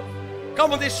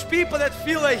 Come on, there's people that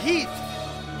feel a heat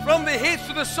from their heads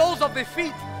to the soles of their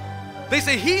feet. There's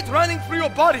a heat running through your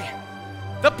body.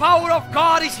 The power of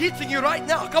God is hitting you right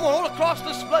now. Come on, all across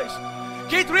this place.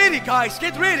 Get ready, guys.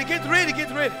 Get ready, get ready,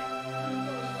 get ready.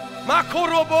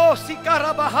 Makorobo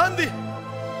sikarabahandi.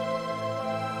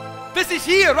 This is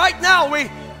here right now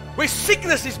where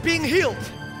sickness is being healed.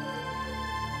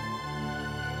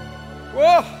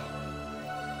 Whoa.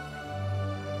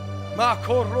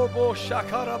 Makorobo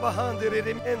shakarabahandi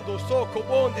redimendo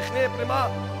sokobon dichneprema.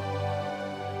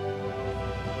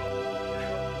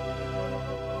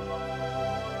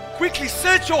 Quickly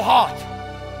search your heart.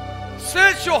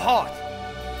 Search your heart.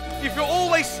 If you're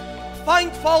always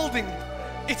fault-finding,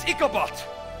 it's Ichabod.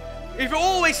 If you're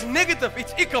always negative,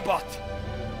 it's Ichabod.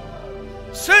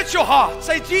 Search your heart.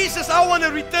 Say, Jesus, I want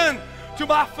to return to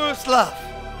my first love.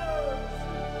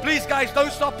 Please, guys,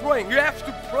 don't stop praying. You have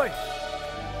to pray.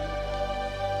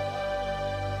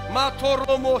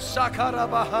 Matoromo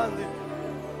sakarabahandi.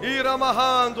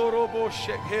 Iramahando robo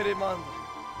shekherimando.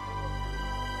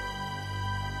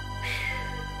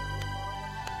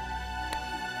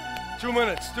 2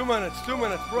 minutes, 2 minutes, 2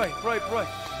 minutes. Pray, pray, pray.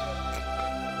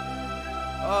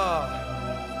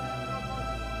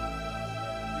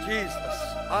 Jesus,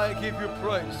 I give you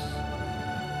praise.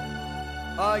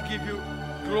 I give you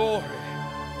glory.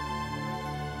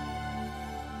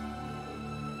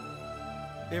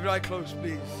 Every eye closed,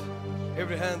 please.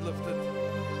 Every hand lifted.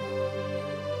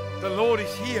 The Lord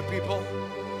is here, people.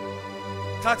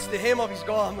 Touch the hem of His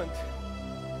garment.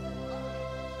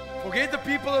 Forget the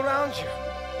people around you.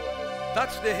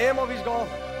 Touch the hem of His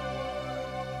garment.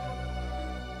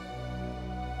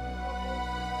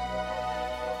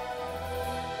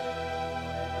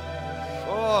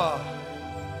 Oh.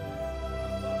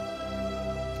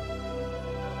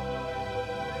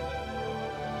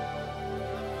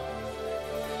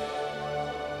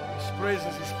 His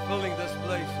presence is filling this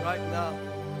place right now.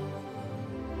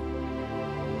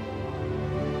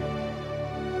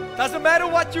 Doesn't matter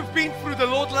what you've been through, the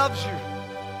Lord loves you.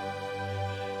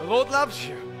 The Lord loves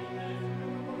you.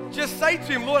 Just say to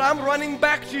Him, Lord, I'm running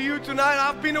back to you tonight.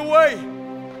 I've been away,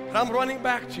 but I'm running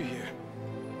back to you.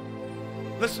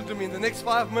 Listen to me, in the next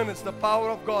 5 minutes, the power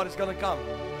of God is going to come.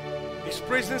 His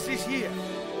presence is here.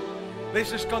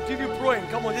 Let's just continue praying.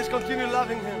 Come on, let's continue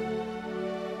loving Him.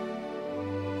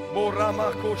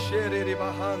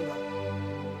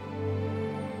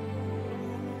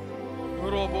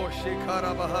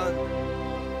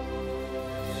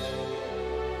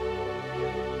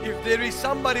 If there is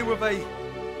somebody with a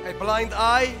blind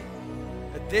eye,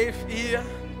 a deaf ear,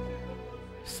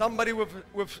 somebody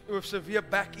with severe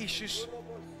back issues,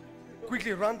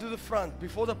 quickly run to the front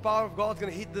before the power of God is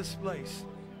going to hit this place.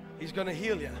 He's going to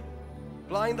heal you.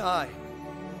 Blind eye,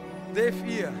 deaf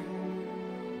ear,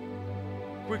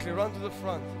 quickly run to the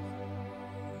front.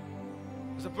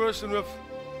 There's a person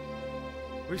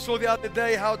we saw the other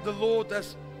day how the Lord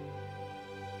has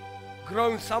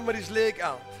grown somebody's leg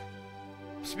out.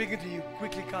 I'm speaking to you,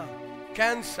 quickly come.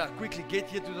 Cancer, quickly get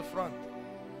here to the front.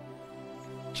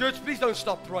 Church, please don't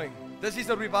stop praying. This is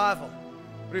a revival.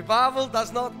 Revival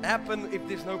does not happen if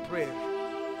there's no prayer.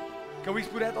 Can we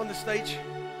put that on the stage?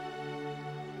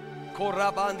 Quickly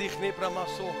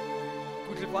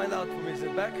find out for me. Is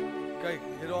it back? Okay,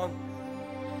 get on.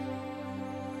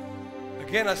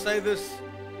 Again, I say this.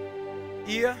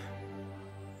 Ear,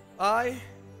 eye,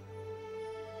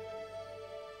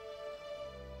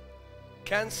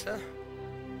 cancer,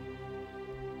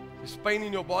 there's pain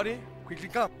in your body, quickly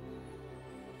come.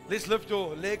 Let's lift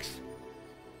your legs.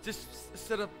 Just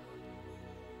sit up.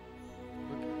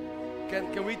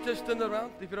 Can we just turn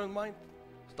around, if you don't mind?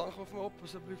 Staan gewoon vir my op,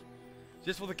 asseblief.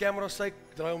 Just for the camera's sake,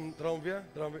 draai hom weer.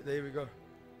 There we go.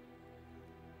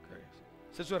 Okay.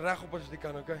 Sit so reg op as jy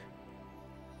kan, okay?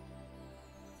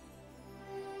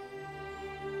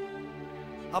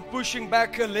 I'm pushing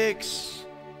back her legs.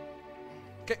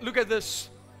 Okay, look at this.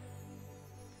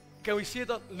 Can we see it?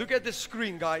 Look at the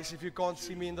screen, guys, if you can't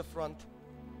see me in the front.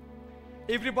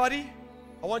 Everybody,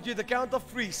 I want you to count of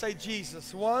 3. Say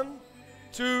Jesus. 1,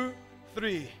 2,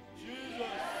 3. Jesus.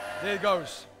 There it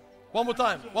goes. One more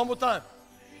time. One more time.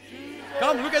 Jesus.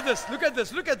 Come, look at this. Look at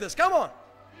this. Look at this. Come on.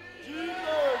 Jesus.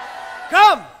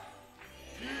 Come.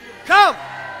 Jesus. Come.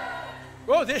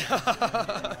 Whoa, there.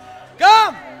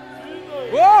 Come.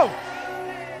 Whoa!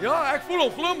 Ja, ek voel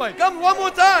hom, glo my. Come, one more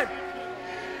time.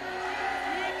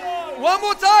 One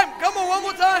more time. Come on, one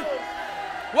more time.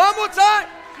 One more time.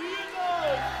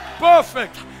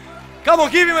 Perfect. Come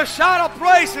on, give him a shout of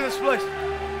praise in this place.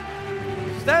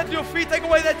 Stand to your feet, take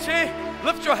away that chair,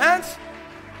 lift your hands.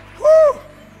 Woo!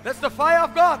 That's the fire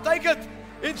of God. Take it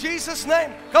in Jesus'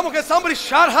 name. Come on, can somebody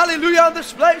shout hallelujah in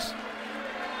this place?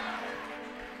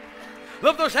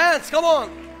 Lift those hands, come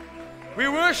on. We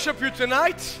worship you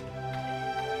tonight.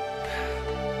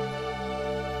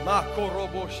 My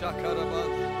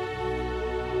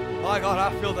God,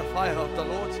 I feel the fire of the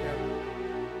Lord here.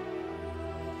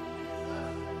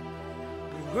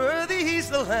 Worthy is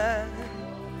the Lamb.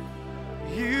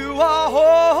 You are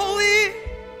holy.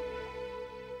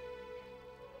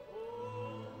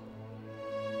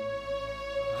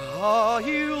 Are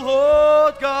you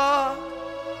Lord God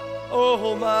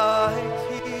Almighty?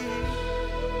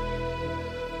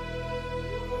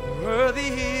 Worthy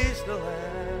is the Lamb.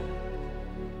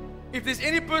 If there's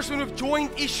any person with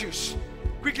joint issues,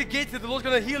 quickly get it. The Lord's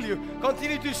going to heal you.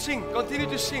 Continue to sing. Continue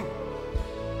to sing.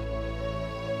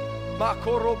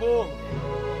 Makorobo.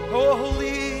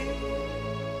 Holy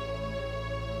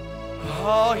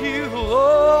are you,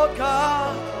 Lord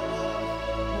God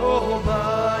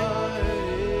Almighty.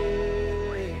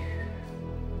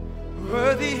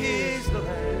 Worthy is the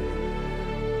Lamb.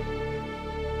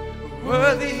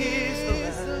 Worthy is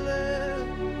the Lamb.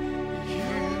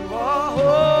 You are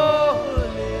holy.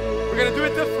 We're going to do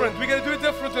it different. We're going to do it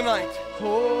different tonight.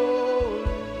 Holy.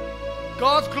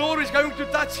 God's glory is going to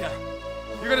touch you.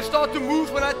 You're going to start to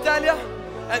move when I tell you,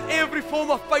 and every form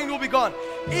of pain will be gone.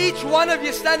 Each one of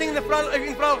you standing in front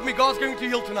of me, God's going to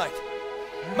heal tonight.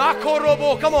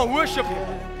 Makorobo, come on, worship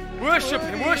Him. Worship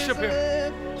Him, worship Him.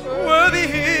 Worthy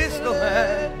is the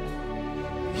Lamb.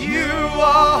 You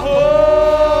are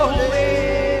holy.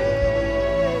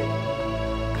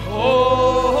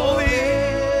 Holy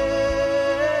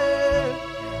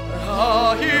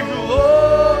are you,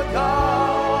 Lord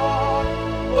God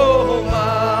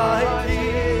Almighty.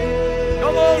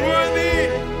 Come on, worthy.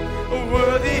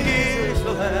 Worthy is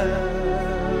the Lamb.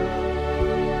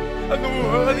 And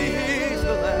worthy is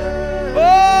the Lamb.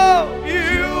 Oh,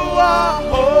 you are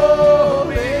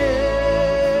holy.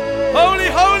 Holy,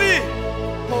 holy.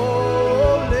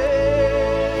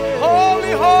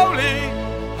 Holy, holy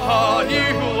are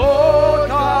you, Lord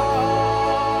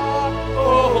God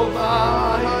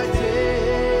Almighty.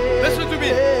 Listen to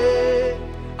me.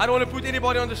 I don't want to put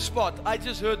anybody on the spot. I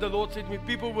just heard the Lord say to me,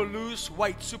 people will lose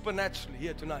weight supernaturally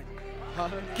here tonight.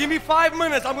 Give me 5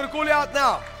 minutes. I'm going to call you out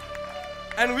now.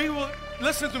 And we will,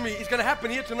 listen to me. It's going to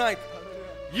happen here tonight.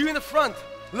 You in the front,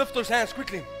 lift those hands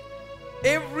quickly.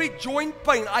 Every joint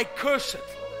pain, I curse it.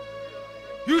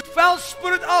 You foul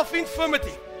spirit of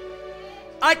infirmity,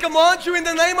 I command you in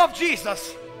the name of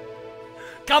Jesus,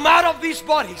 come out of these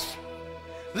bodies.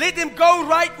 Let them go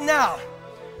right now.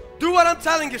 Do what I'm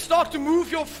telling you. Start to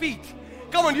move your feet.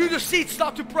 Come on, you in the seat,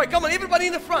 start to pray. Come on, everybody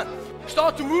in the front,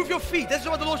 start to move your feet. This is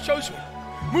what the Lord shows me.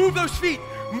 Move those feet.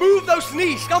 Move those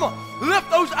knees. Come on, lift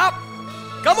those up.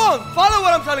 Come on, follow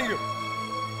what I'm telling you.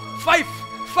 Faith,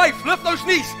 faith, lift those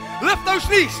knees. Lift those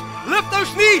knees. Lift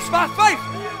those knees by faith.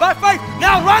 By faith.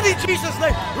 Now run in Jesus'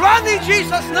 name. Run in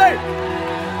Jesus' name.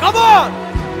 Come on.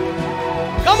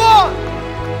 Come on.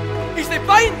 Is there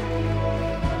pain?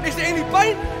 Is there any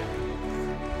pain?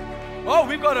 Oh,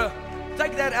 we've got to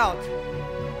take that out.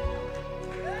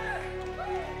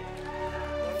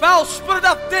 Foul spirit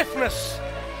of deafness,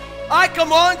 I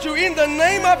command you in the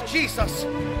name of Jesus.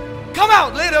 Come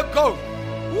out. Let her go.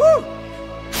 Woo.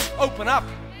 Open up.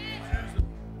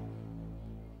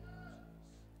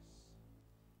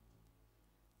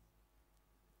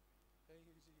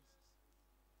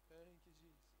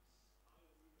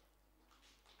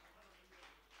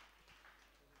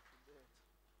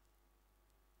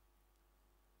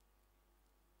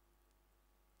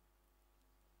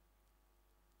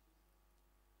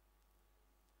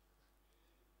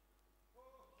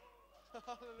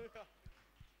 Hallelujah.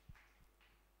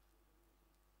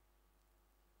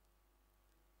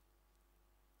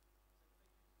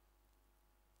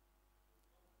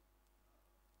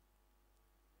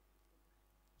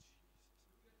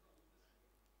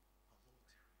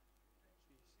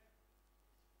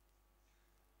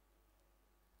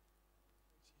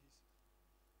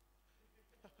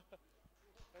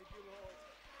 Thank you, Lord.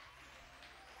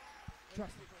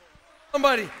 Trust me.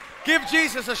 Somebody, give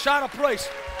Jesus a shout of praise.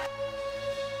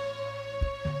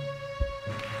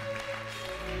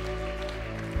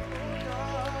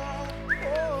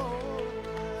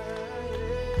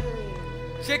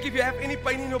 Check if you have any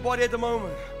pain in your body at the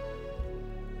moment.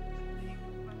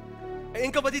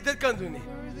 Enkel wat jy dit kan doen nie.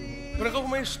 Bring op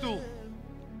my stoel.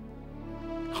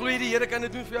 Glo jy die Here kan dit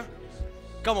doen vir jou?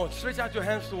 Come on, stretch out your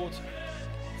hands towards him.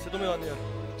 Sit hom hier aan neer.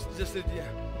 Just sit here.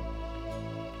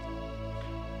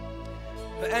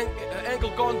 The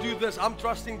ankle can't do this. I'm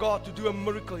trusting God to do a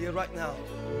miracle here right now.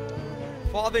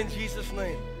 Father, in Jesus'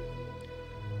 name.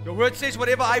 Your word says,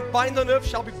 whatever I bind on earth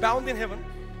shall be bound in heaven.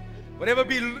 Whatever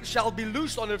shall be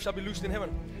loosed on earth shall be loosed in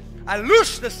heaven. I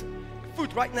loose this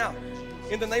foot right now.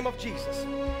 In the name of Jesus.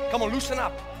 Come on, loosen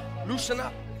up. Loosen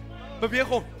up. Beweeg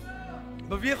hom.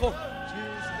 Beweeg hom.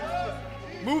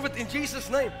 Move it in Jesus'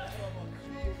 name.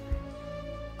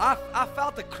 I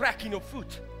felt a crack in your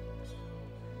foot.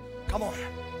 Come on.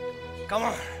 Come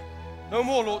on. No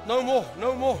more, Lord. No more.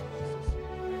 No more.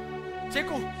 Check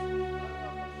him.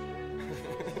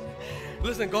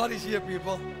 Listen, God is here,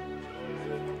 people.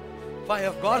 Fire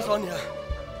of God is on you.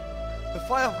 The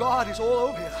fire of God is all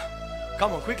over you.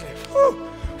 Come on, quickly. Woo.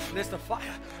 There's the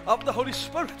fire of the Holy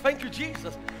Spirit. Thank you,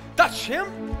 Jesus. Touch him.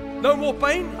 No more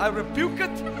pain. I rebuke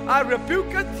it. I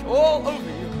rebuke it all over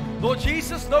you. Lord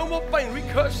Jesus, no more pain. We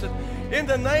curse it in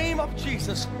the name of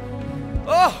Jesus.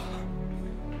 Oh.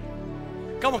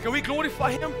 Come on, can we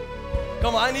glorify him?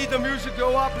 Come on, I need the music to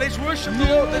go up. Let's worship the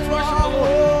Lord. Let's worship the Lord.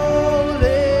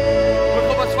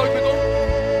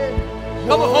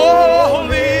 Come on,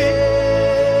 holy.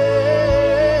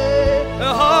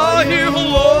 Are you,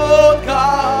 Lord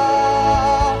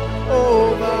God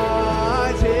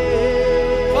Almighty?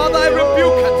 Father, I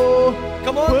rebuke it.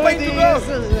 Come on, pain to go.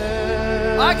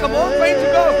 Come on, pain to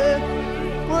go.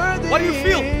 What do you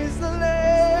feel?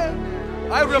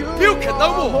 I rebuke it.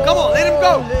 No more. Come on, let him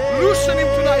go. Loosen him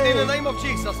tonight in the name of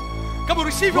Jesus. Come on,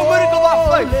 receive your miracle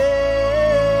by faith.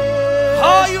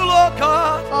 Are you, Lord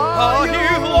God? Are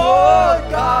you, Lord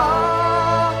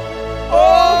God?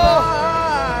 Oh,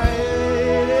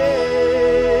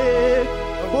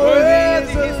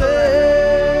 worthy is the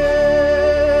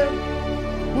Lamb.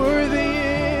 Worthy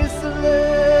is the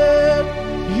Lamb.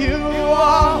 You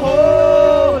are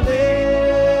holy.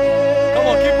 Come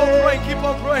on, keep on praying. Keep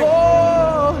on praying.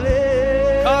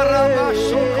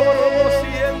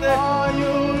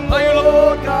 Are you,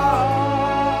 Lord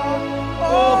God?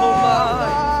 Oh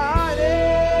my.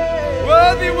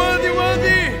 Worthy, worthy,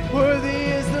 worthy. Worthy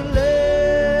is the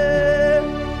Lamb.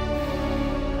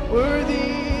 Worthy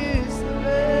is the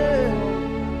Lamb.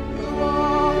 You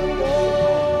are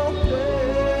holy.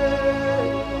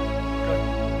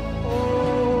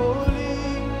 Holy.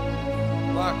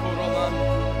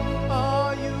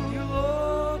 Are you,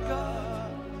 Lord God?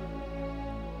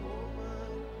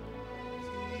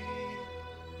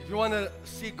 If you want to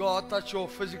see God touch your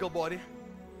physical body,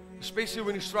 especially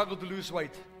when you struggle to lose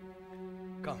weight,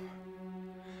 come.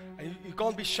 And you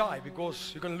can't be shy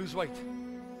because you're going to lose weight.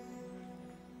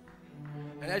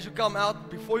 And as you come out,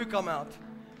 before you come out,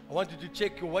 I want you to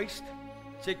check your waist,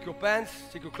 check your pants,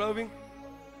 check your clothing,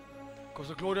 because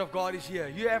the glory of God is here.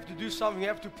 You have to do something. You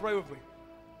have to pray with me.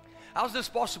 How is this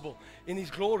possible? In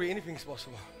His glory, anything is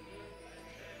possible.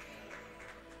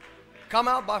 Come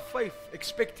out by faith,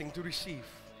 expecting to receive.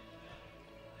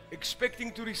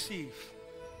 Expecting to receive.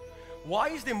 Why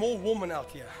is there more women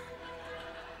out here?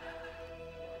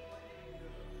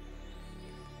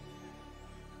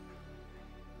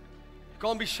 You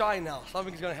can't be shy now.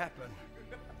 Something's going to happen.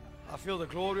 I feel the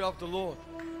glory of the Lord.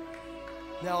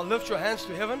 Now lift your hands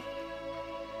to heaven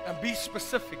and be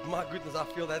specific. My goodness, I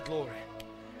feel that glory.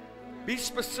 Be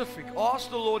specific. Ask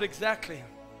the Lord exactly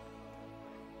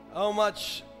how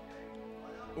much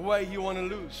weight you want to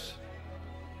lose.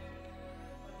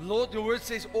 Lord, your word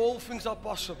says all things are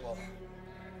possible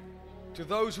to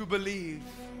those who believe.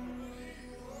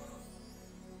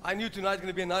 I knew tonight was going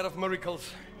to be a night of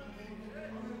miracles.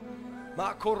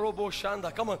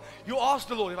 Come on, you ask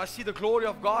the Lord. If I see the glory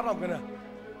of God, I'm gonna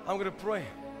pray.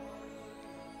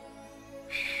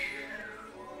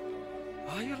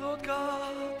 Are you, Lord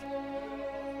God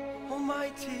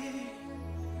Almighty?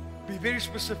 Be very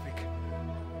specific.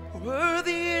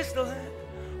 Worthy is the Lamb.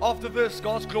 After this,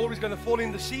 God's glory is going to fall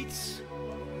in the seats.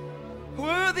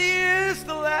 Worthy is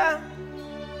the Lamb.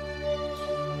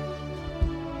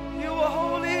 You are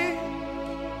holy.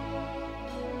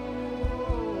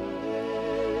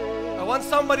 I want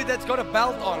somebody that's got a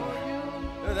belt on.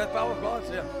 You know, that power of God's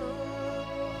here.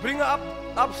 Bring her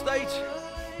up stage.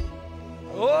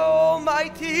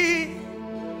 Almighty,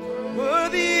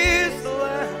 worthy is the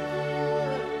Lamb.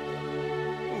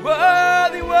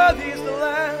 Worthy, worthy is the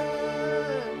Lamb.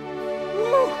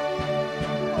 Woo.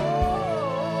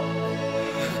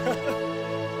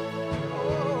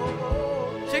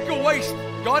 Check your waist.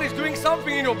 God is doing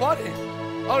something in your body.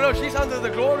 Oh no, she's under the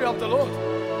glory of the Lord.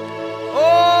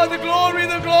 Oh, the glory,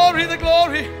 the glory, the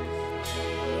glory.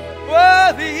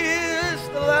 Worthy is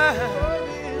the Lamb.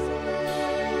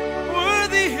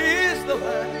 Worthy is the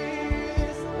Lamb.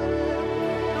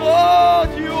 Lord,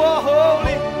 you are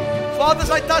holy. Fathers,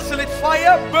 I touch and let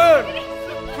fire burn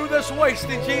through this waste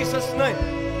in Jesus' name.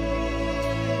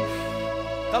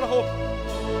 Dan nog op.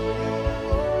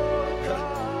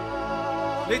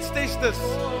 Let's test this.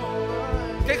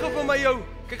 Kyk op my jou.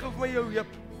 Kyk op my jou, jep.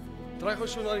 Draai gou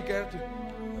so na die kerk toe.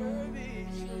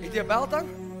 Het jy 'n belt aan?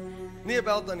 Nee, 'n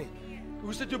belt aan nie.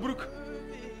 Hoe sit jou broek?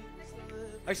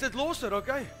 Hy sit losser,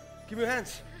 okay? Give me your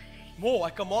hands. More,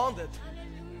 I command it.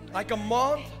 I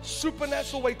command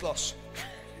supernatural weight loss.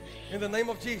 In the name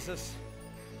of Jesus.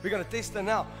 We're going to test it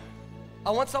now. I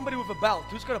want somebody with a belt.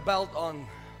 Who's got a belt on?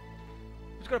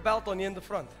 Who's got a belt on here in the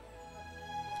front?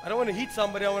 I don't want to hit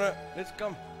somebody. I want to, let's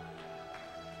come.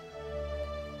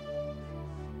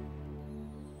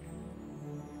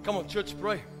 Come on, church,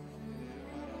 pray.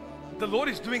 The Lord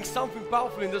is doing something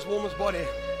powerful in this woman's body.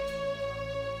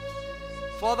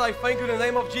 Father, I thank you in the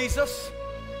name of Jesus.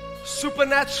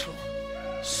 Supernatural.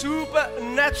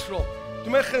 Supernatural. Doe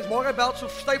my guns, maak hy belt so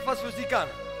styf vas soos die kan.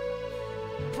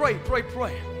 Pray, pray,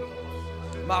 pray.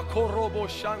 Makorobo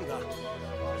Shanda.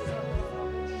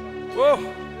 Whoa.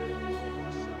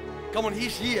 Come on,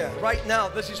 he's here right now.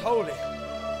 This is holy.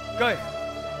 Okay.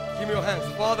 Give me your hands.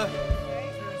 Father,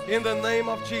 in the name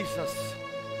of Jesus,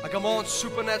 I command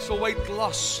supernatural weight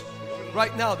loss.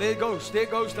 Right now, there goes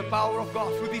the power of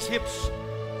God through these hips.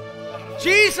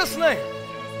 Jesus' name.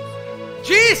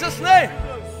 Jesus' name.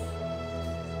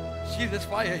 See, there's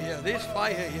fire here. There's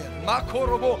fire here.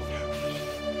 Makorobo.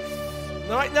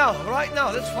 Right now,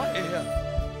 there's fire here.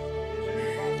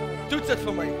 Doet dit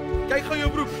vir my. Kyk gou jou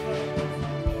broek.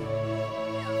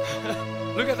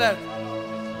 Look at that.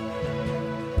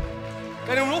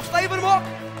 Kan jy hom nog stywer maak?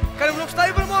 Kan jy hom nog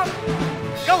stywer maak?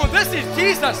 Come on, this is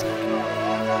Jesus.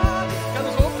 Kan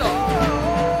ons opstaan?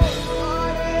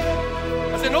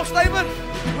 Is hy nog stywer?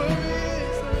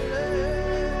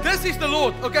 This is the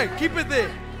Lord. Okay, keep it there.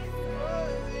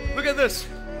 Look at this.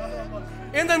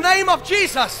 In the name of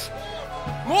Jesus.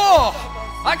 More.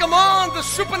 I command the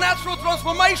supernatural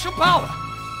transformation power.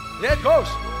 There it goes.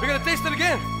 We're going to test it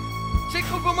again. Check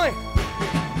goed voor mij.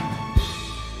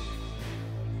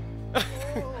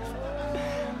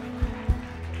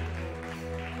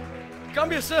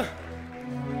 Come here, sir.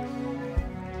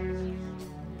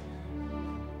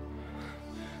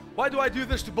 Why do I do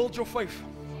this? To build your faith.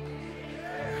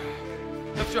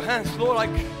 Lift your hands, Lord. I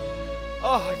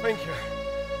thank you.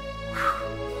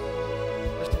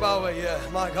 Mr. Power, yeah.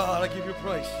 My God, I give you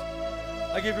praise.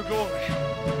 I give you glory.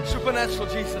 Supernatural,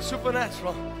 Jesus.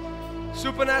 Supernatural.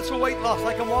 Supernatural weight loss.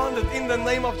 I command it in the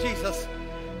name of Jesus.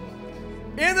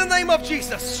 In the name of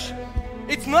Jesus.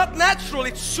 It's not natural,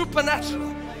 it's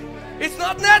supernatural. It's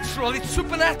not natural, it's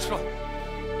supernatural.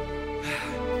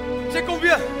 Zeg, kom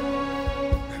weer.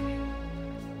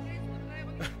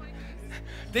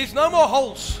 There's no more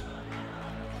holes.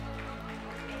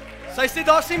 Sy sê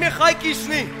daar's nie meer gaatjies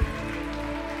nie.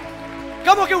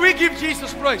 Come on, can we give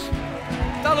Jesus praise?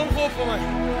 Tel hom voor vir my.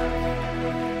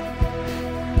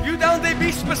 You down there,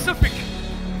 be specific.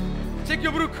 Check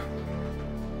your broek.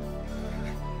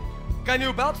 Kan jy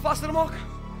jou belt vaster maak?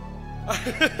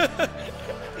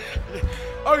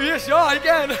 Oh yes, yeah, I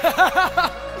can.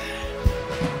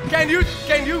 Can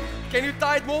you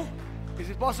tie it more? Is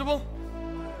it possible?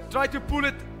 Try to pull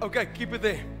it. Okay, keep it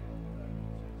there.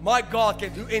 My God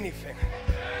can do anything.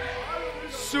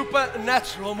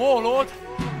 Supernatural. More, Lord.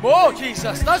 More,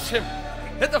 Jesus. Touch him.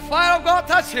 Let the fire of God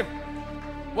touch him.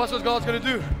 What's what God's going to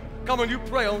do? Come on, you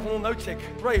pray. I'm going to note check.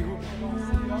 Pray.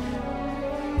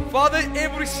 Father,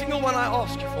 every single one I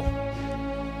ask you for.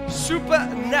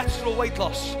 Supernatural weight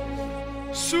loss.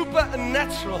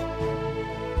 Supernatural.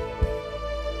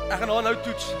 Ek gaan nou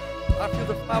toets. I feel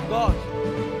the fire of God.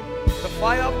 The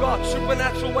fire of God.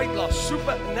 Supernatural weight loss.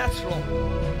 Supernatural.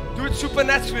 Do it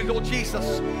supernaturally, Lord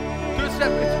Jesus. Do it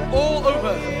separate. All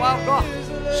over. The fire of God.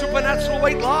 Supernatural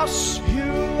weight loss.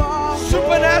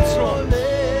 Supernatural.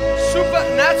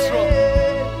 Supernatural.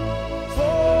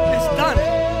 It's done.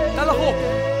 Tel haar op.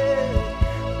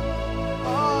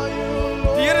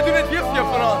 Die Here doen dit weer vir jou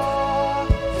vanaand.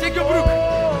 Check your broek.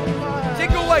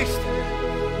 Check your waist.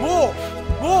 More.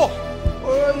 More.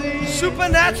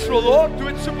 Supernatural, Lord. Do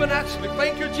it supernaturally.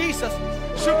 Thank you, Jesus.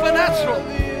 Supernatural.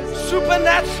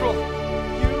 Supernatural.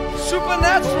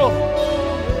 Supernatural.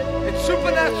 It's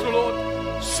supernatural, Lord.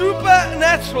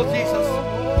 Supernatural, Jesus.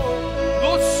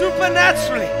 Lord,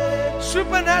 supernaturally.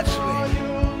 Supernaturally.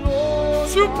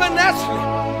 Supernaturally.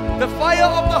 The fire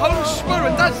of the Holy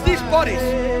Spirit. Touch these bodies.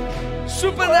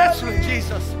 Supernaturally,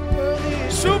 Jesus.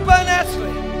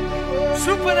 Supernaturally.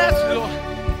 Supernaturally, Lord.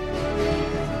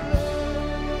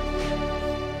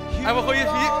 Hy wil gou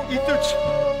hier toets.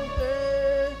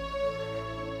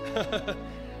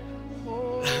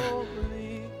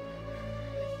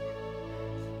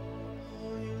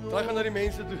 Draai gaan na die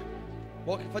mense toe.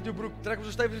 Maak, vat jou broek, trek hom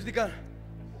so styf as jy kan.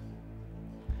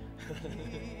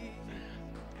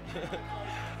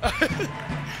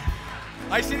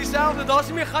 Hy sê dieselfde, daar's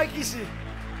nie meer gaatjies nie.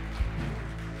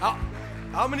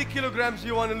 How many kilograms do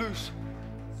you want to lose?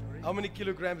 How many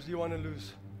kilograms do you want to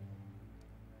lose?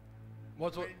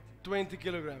 What? 20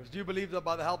 kilograms. Do you believe that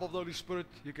by the help of the Holy Spirit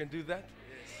you can do that?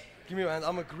 Yes. Give me your hand.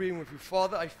 I'm agreeing with you.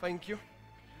 Father, I thank you.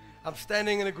 I'm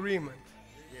standing in agreement.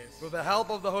 Yes. With the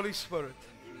help of the Holy Spirit.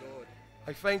 Lord.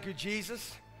 I thank you,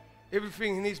 Jesus.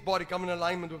 Everything in his body come in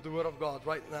alignment with the Word of God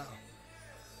right now.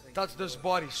 Touch this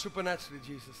body supernaturally,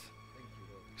 Jesus. Thank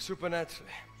you, Lord.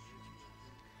 Supernaturally.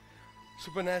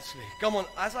 Supernaturally. Come on,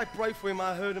 as I pray for him,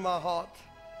 I heard in my heart,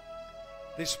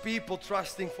 there's people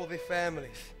trusting for their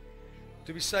families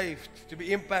to be saved, to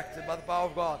be impacted by the power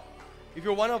of God. If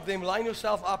you're one of them, line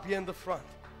yourself up here in the front.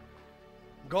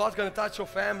 God's going to touch your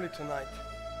family tonight.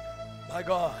 My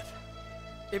God.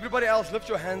 Everybody else, lift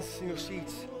your hands in your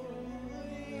seats.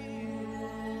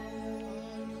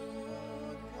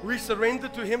 We surrender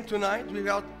to him tonight. We've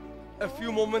got a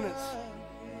few more minutes.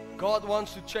 God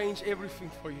wants to change everything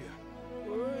for you.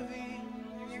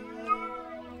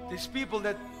 There's people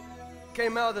that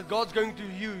came out that God's going to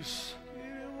use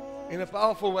in a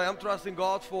powerful way. I'm trusting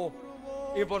God for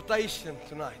impartation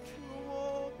tonight.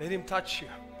 Let him touch you.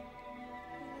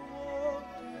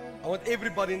 I want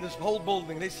everybody in this whole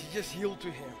building, let's just yield to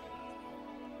him.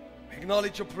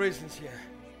 Acknowledge your presence here.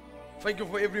 Thank you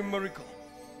for every miracle.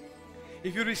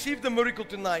 If you receive the miracle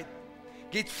tonight,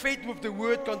 get fed with the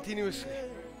word continuously.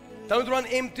 Don't run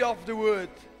empty of the word,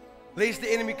 lest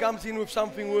the enemy comes in with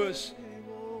something worse.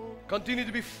 Continue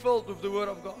to be filled with the word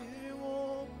of God.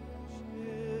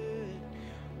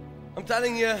 I'm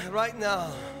telling you right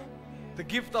now, the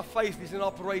gift of faith is in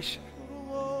operation.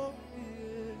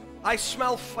 I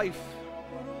smell faith.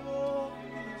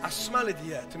 I smell it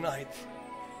here tonight.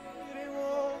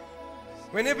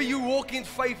 Whenever you walk in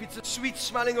faith, it's a sweet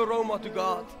smelling aroma to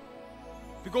God.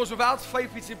 Because without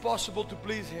faith, it's impossible to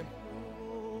please him.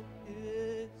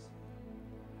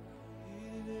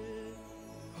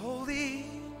 Holy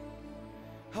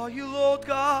are you, Lord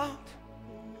God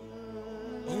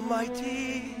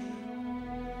Almighty.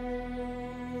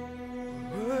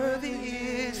 Worthy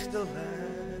is the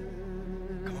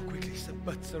Lamb. Come on, quickly,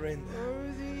 but surrender.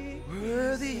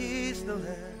 Worthy is the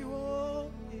Lamb.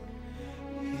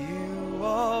 You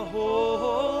are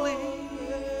holy.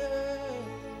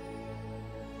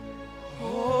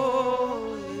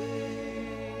 Holy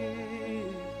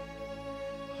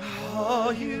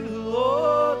are you,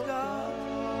 Lord God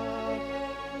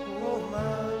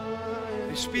Almighty.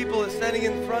 These people are standing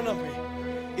in front of me.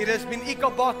 It has been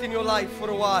Ichabod in your life for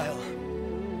a while.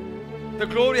 The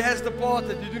glory has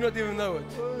departed. You do not even know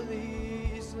it.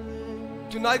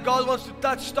 Tonight God wants to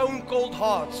touch stone cold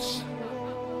hearts.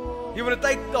 You want to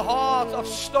take the heart of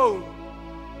stone,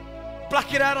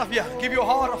 pluck it out of you, give you a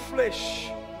heart of flesh.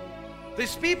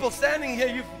 There's people standing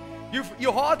here,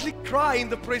 you hardly cry in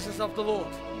the presence of the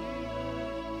Lord.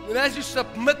 And as you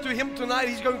submit to him tonight,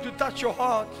 he's going to touch your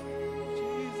heart.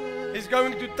 He's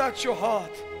going to touch your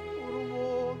heart.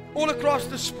 All across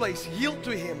this place, yield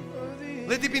to him.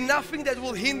 Let there be nothing that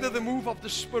will hinder the move of the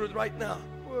Spirit right now.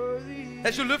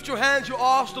 As you lift your hands, you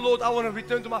ask the Lord, I want to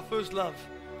return to my first love.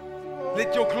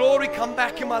 Let your glory come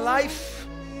back in my life.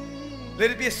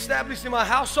 Let it be established in my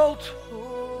household.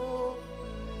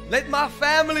 Let my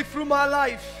family through my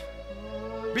life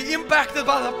be impacted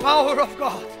by the power of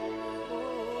God.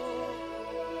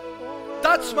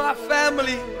 Touch my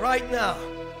family right now.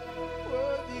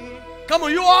 Come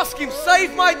on, you ask him,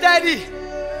 save my daddy.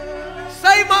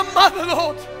 Save my mother,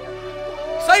 Lord.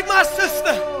 Save my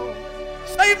sister.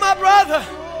 Save my brother.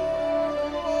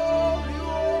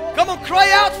 Come on, cry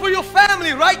out for your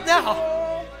family right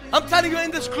now. I'm telling you,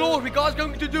 in this glory, God's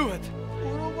going to do it.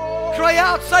 Cry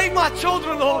out, save my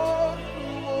children, Lord.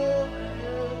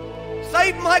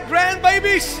 Save my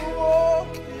grandbabies.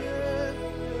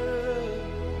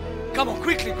 Come on,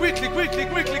 quickly, quickly, quickly,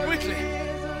 quickly, quickly.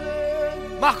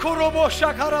 Makorobo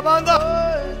shakarabanda.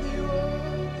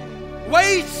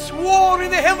 Wage war in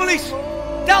the heavenlies.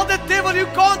 Tell the devil, you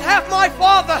can't have my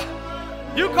father.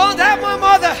 You can't have my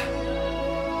mother.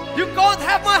 You can't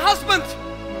have my husband.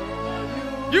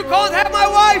 You can't have my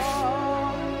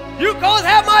wife. You can't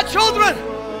have my children.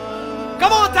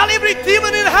 Come on, tell every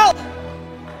demon in hell,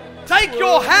 take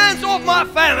your hands off my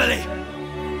family.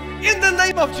 In the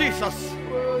name of Jesus.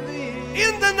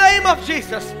 In the name of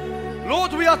Jesus.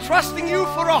 Lord, we are trusting you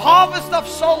for a harvest of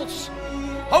souls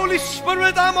Holy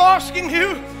Spirit, I'm asking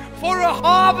you for a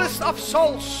harvest of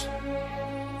souls.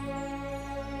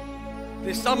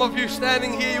 There's some of you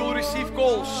standing here, you will receive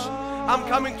calls. I'm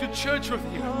coming to church with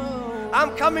you.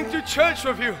 I'm coming to church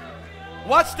with you.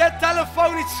 What's that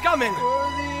telephone? It's coming.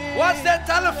 What's that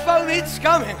telephone? It's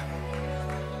coming.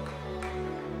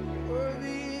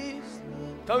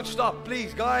 Don't stop,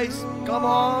 please, guys. Come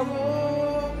on.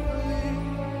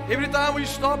 Every time we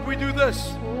stop, we do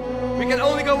this. We can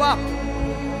only go up.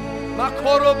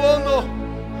 Makorobondo.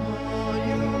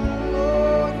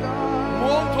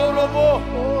 Montorobo.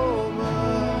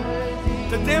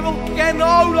 The devil can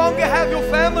no longer have your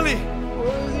family.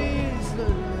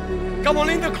 Come on,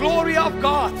 in the glory of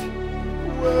God.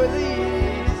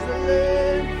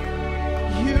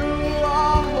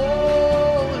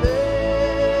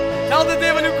 Tell the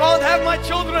devil, you can't have my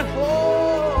children.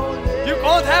 You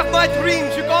can't have my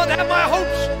dreams. You can't have my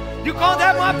hopes. You can't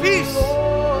have my peace.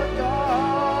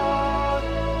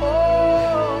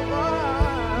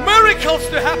 Miracles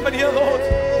to happen here, Lord.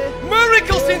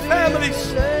 Miracles in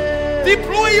families.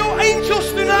 Deploy your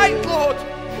angels tonight, Lord.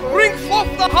 Bring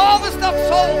forth the harvest of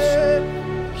souls.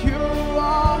 You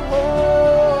are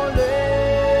holy.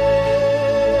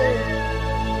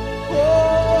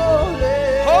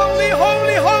 Holy,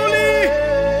 holy, holy.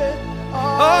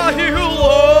 Are you,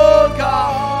 Lord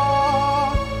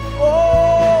God?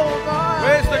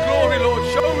 Where's the glory, Lord?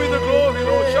 Show me the glory,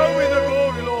 Lord. Show me the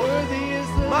glory, Lord.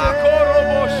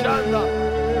 Makorobo Shanda.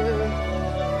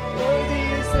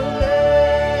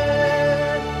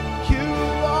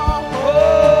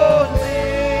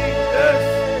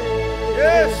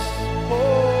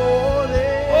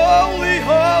 Holy,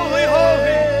 holy,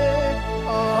 holy.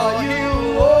 Are you,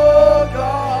 Lord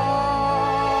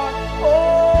God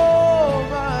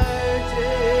Almighty?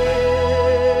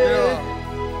 Yeah.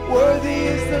 Worthy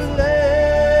is the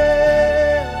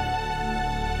Lamb.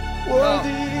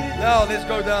 Worthy. Now let's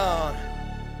go down.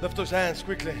 Lift those hands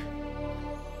quickly.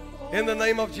 In the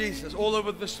name of Jesus, all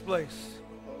over this place,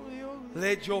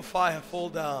 let your fire fall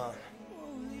down.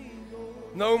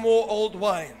 No more old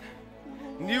wine.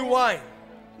 New wine.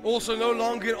 Also no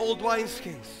longer in old wine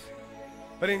skins,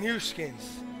 but in new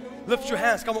skins. Lift your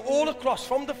hands, come all across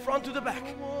from the front to the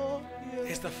back.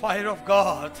 It's the fire of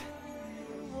God.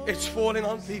 It's falling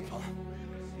on people.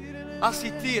 I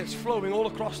see tears flowing all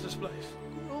across this place.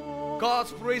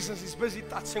 God's presence is busy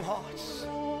touching hearts.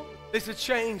 There's a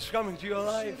change coming to your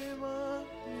life.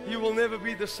 You will never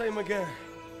be the same again.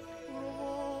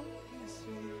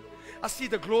 I see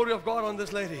the glory of God on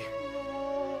this lady.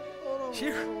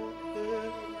 Here.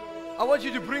 I want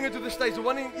you to bring her to the stage, the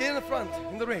one in the front,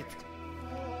 in the red.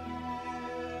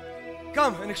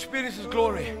 Come and experience His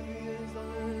glory.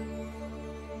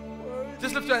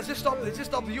 Just lift your hands, just stop there, just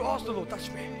stop there. You ask the Lord, touch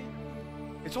me.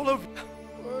 It's all over.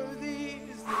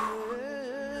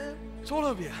 It's all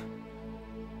over here.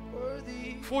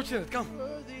 Fortunate, come.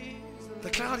 The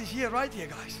cloud is here, right here,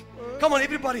 guys. Come on,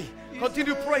 everybody.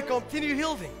 Continue to pray, continue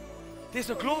healing. There's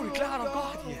a glory cloud of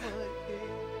God here.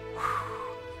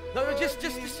 No, just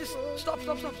stop.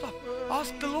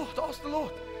 Ask the Lord, ask the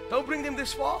Lord. Don't bring them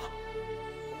this far.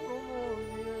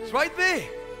 It's right there.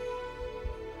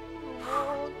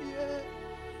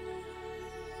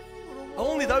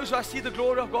 Only those who I see the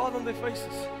glory of God on their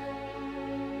faces.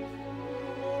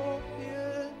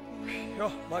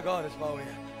 Oh, my God, it's power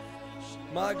here.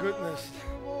 My goodness.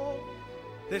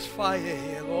 There's fire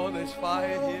here, Lord. There's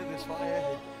fire here. There's fire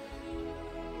here.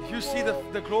 If you see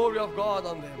the glory of God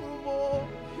on them.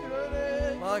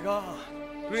 My God.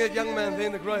 Bring that young man there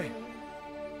in the grey.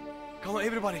 Come on,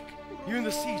 everybody. You in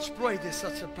the seats, pray. There's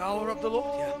such a power of the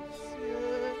Lord here.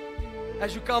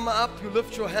 As you come up, you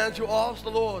lift your hands, you ask the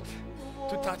Lord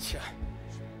to touch you.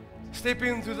 Step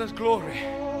into this glory.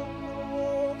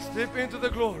 Step into the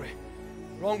glory.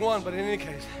 Wrong one, but in any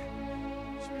case.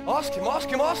 Ask Him, ask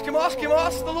Him, ask Him, ask Him,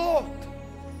 ask the Lord.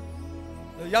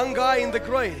 The young guy in the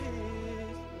grey.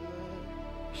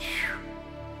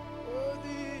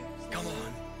 Come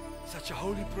on. Such a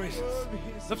holy presence.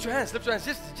 Lift your hands,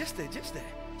 just there.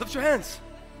 Lift your hands.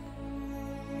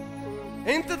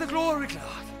 Enter the glory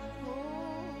cloud.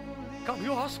 Come,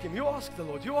 you ask Him, you ask the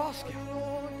Lord, you ask Him.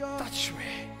 Touch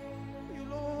me.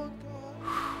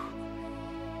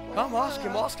 Come, ask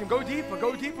Him, go deeper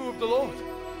with the Lord.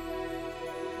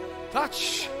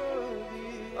 Touch.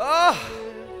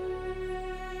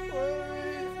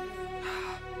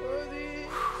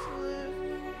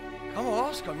 Come on,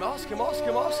 ask Him.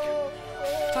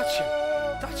 Touch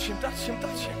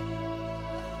Him.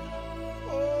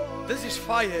 This is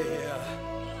fire here.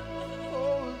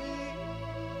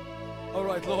 All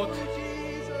right, Lord.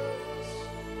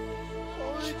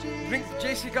 Bring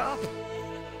Jessica up.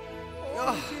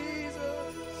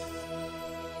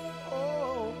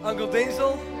 Uncle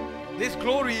Denzel, there's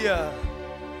glory here.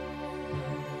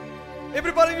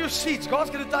 Everybody in your seats, God's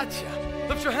going to touch you.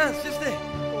 Lift your hands just there.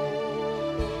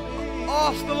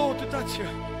 Ask the Lord to touch you.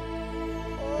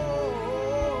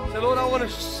 Say, Lord, I want to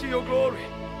see your glory.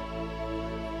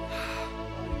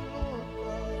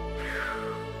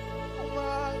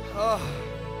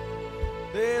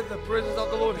 There the presence of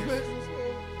the Lord is.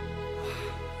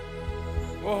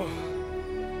 Whoa.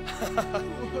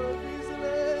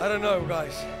 I don't know,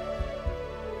 guys.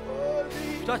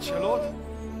 Touch you, Lord.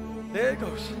 There it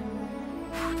goes.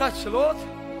 Touch you, Lord.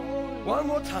 One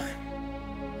more time.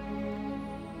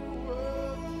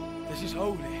 This is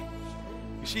holy.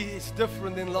 You see, it's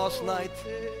different than last night.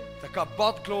 The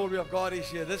kabod glory of God is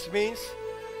here. This means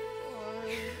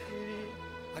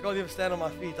I can't even stand on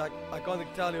my feet. I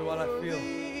can't tell you what I feel.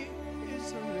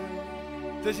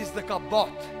 This is the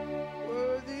kabod.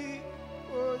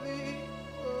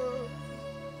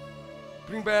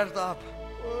 Bring Bertha up.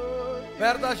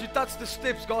 Bertha, as you touch the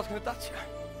steps, God's going to touch you.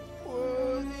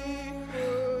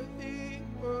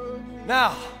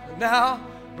 Now,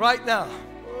 right now.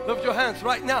 Lift your hands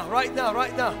right now, right now,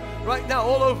 right now, right now,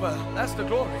 all over. That's the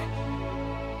glory.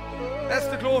 That's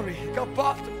the glory.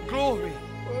 Kabod glory.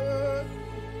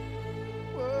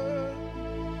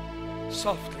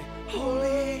 Softly.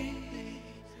 Holy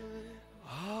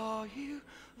are you,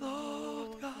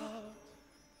 Lord God.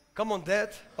 Come on,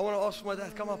 Dad. I want to ask my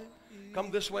dad. Come up.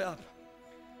 Come this way up.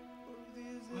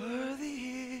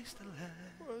 Worthy is the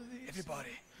Lamb.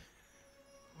 Everybody.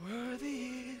 Worthy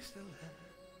is the Lamb.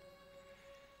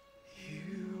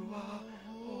 You are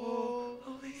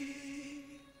holy.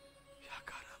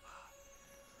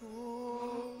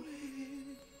 Holy.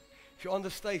 If you're on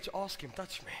the stage, ask him,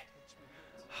 touch me.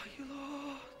 Are you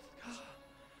Lord God?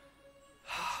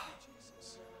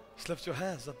 Just lift your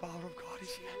hands. The power of God is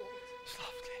here.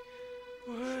 Softly.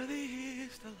 Worthy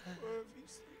is the Lamb.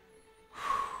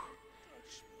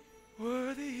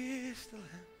 Worthy is the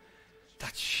Lamb.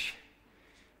 Touch.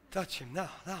 Touch him now.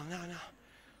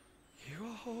 You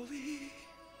are holy.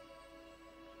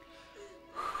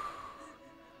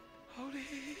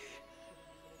 Holy.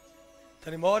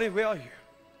 Tanimari, where are you?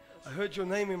 I heard your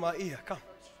name in my ear. Come.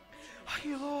 Are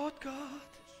you Lord God?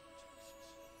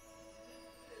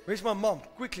 Where's my mom?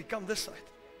 Quickly, come this side.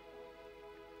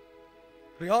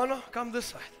 Rihanna, come this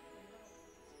side.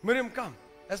 Miriam, come.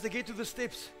 As they get to the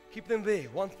steps, keep them there,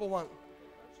 one for one.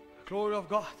 The glory of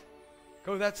God.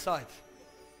 Go that side.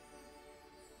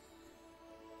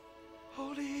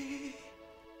 Holy.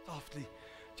 Softly.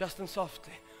 Justin,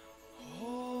 softly.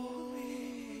 Holy.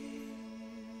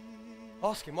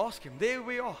 Ask him. There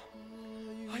we are.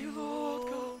 Are you Lord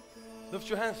God? Lift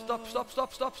your hands. Stop.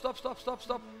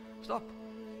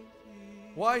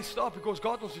 Why stop? Because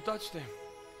God wants to touch them.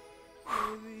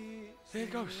 There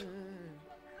it goes.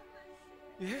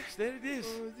 Yes, there it is.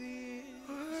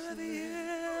 Worthy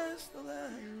is the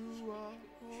Lamb.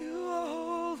 You are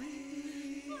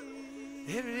holy.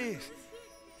 There it is.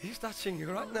 He's touching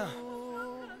you right now.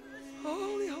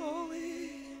 Holy, holy.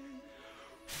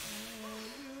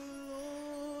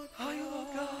 Are you Lord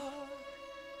God?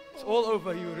 It's all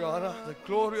over you, Rihanna. The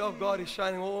glory of God is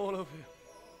shining all over you.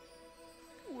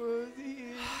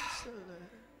 Worthy is the Lamb.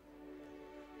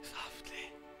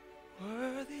 Softly.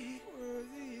 Worthy.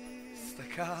 It's the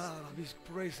God of His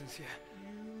presence here.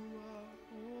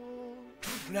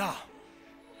 Now.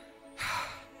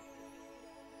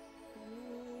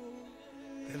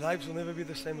 Their lives will never be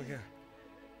the same again.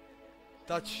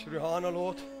 Touch Rihanna,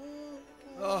 Lord.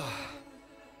 Oh.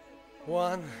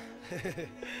 One.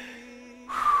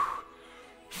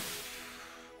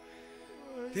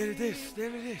 There it is.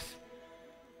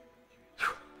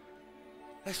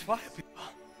 Let's fire, people.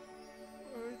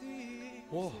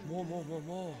 More.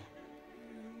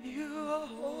 You are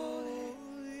holy.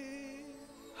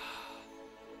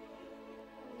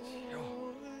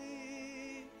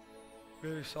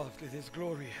 Very softly, there's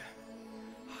glory.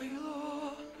 Are you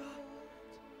Lord God?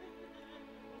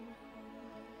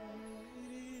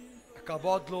 The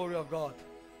kabod glory of God.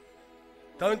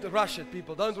 Don't rush it,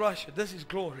 people. Don't rush it. This is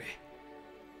glory.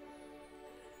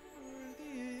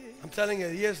 I'm telling you,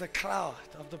 here's a cloud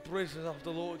of the presence of the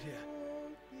Lord here.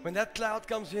 When that cloud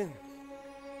comes in,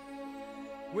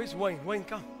 where's Wayne? Wayne,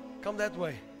 come. Come that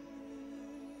way.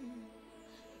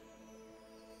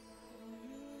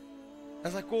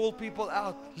 As I call people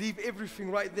out, leave everything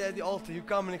right there at the altar. You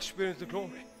come and experience the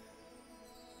glory.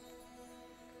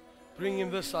 Bring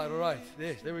him this side, all right.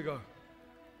 There we go.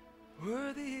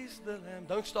 Worthy is the Lamb.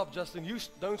 Don't stop, Justin. You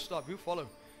don't stop. You follow.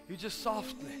 You just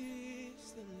softly.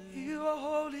 You are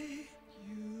holy.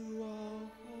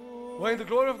 When the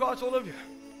glory of God's all of you.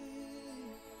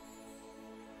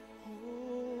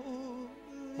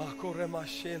 Makore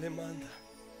mashele manda.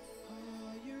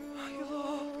 Are you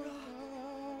Lord God?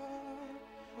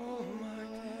 Almighty.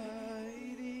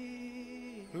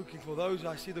 Looking for those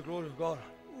I see the glory of God.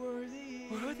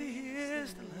 Worthy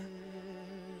is the Lamb.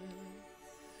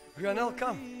 Rionel,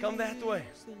 come that way.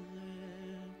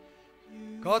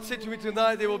 God said to me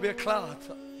tonight there will be a cloud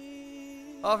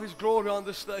of His glory on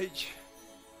the stage.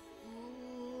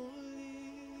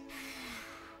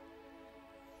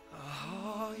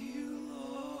 Are you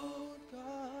Lord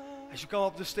God? As you come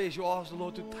up the stage, you ask the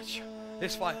Lord to touch you.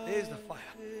 There's fire. There's the fire.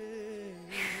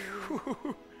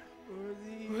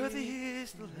 Worthy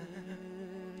is the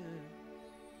Lamb.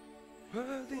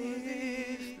 Worthy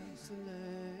is the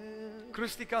Lamb.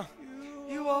 Christy, come.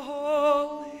 You are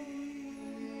holy.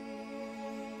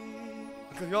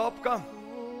 Until Job, come.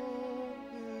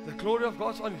 The glory of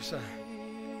God's on you, sir.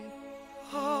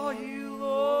 Are you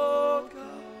Lord God?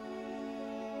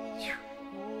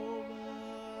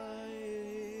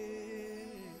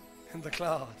 In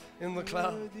the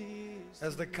cloud,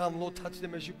 as they come, Lord, touch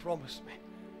them as you promised me.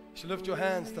 You lift your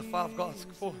hands, the fire of God's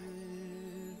for me.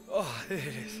 Oh, there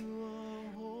it is.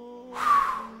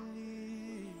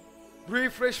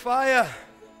 Breathe fresh fire.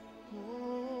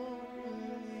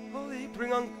 Holy,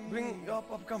 bring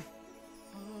up, come.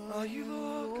 Are you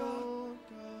Lord God?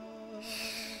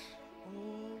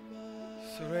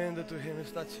 Surrender to Him,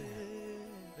 it's touching you.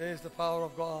 There's the power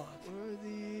of God.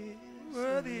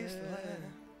 Worthy is the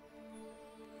Lamb.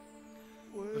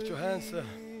 Lift your hands, sir.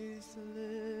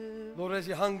 Lord, as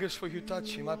He hungers for you,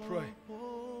 touch Him, I pray.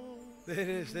 There it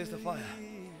is, there's the fire.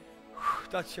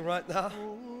 Touch Him right now.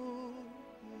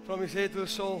 From His head to the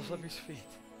soles of His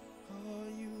feet.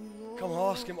 Come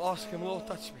ask Him, Lord,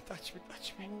 touch me, touch me,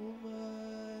 touch me.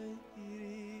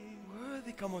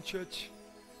 Worthy, come on, church.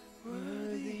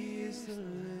 Worthy is the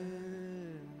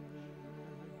Lamb.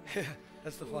 Yeah,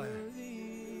 that's the fire.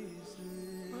 Worthy is the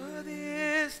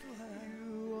Lamb.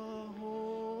 You are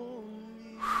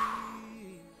holy.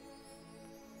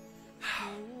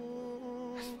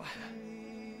 That's fire.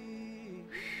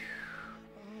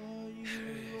 There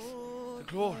it is. The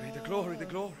glory, the glory, the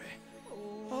glory.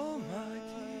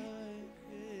 Almighty.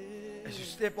 As you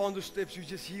step on the steps, you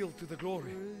just yield to the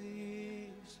glory.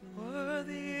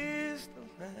 Worthy is the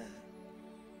Lamb.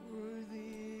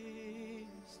 Worthy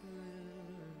is the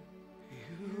Lamb.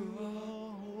 You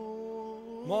are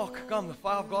holy. Mark, come, the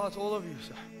fire of God's all of you,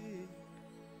 sir.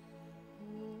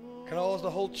 Can I ask the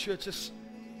whole church just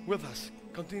with us,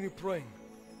 continue praying.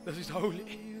 This is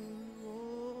holy.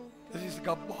 This is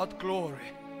God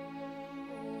glory.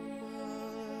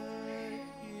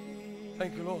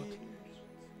 Thank you, Lord.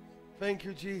 Thank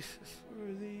you, Jesus.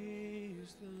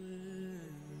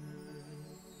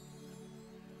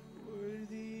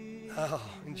 Oh,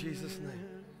 in Jesus'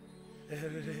 name. There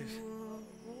it is.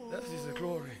 That is the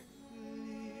glory.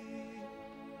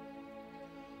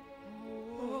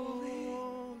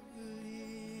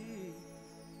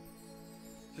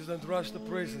 Just don't rush the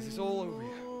presence. It's all over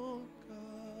you.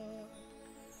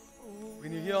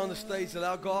 When you're here on the stage,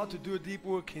 allow God to do a deep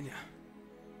work in you.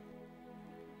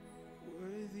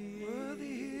 Worthy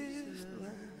is the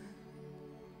Lamb.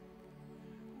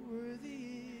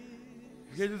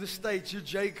 You get to the stage, you're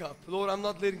Jacob. Lord, I'm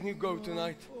not letting you go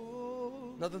tonight.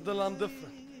 Not until I'm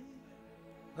different.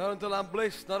 Not until I'm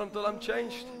blessed. Not until I'm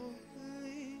changed.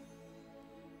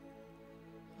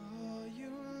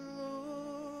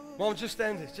 Mom, just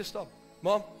stand there. Just stop.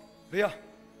 Mom, Ria.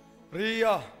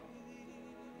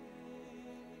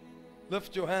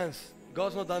 Lift your hands.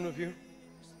 God's not done with you.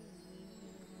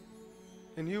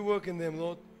 And you work in them,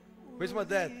 Lord. Where's my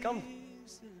dad? Come.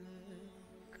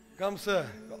 Come, sir.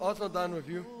 God's not done with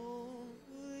you.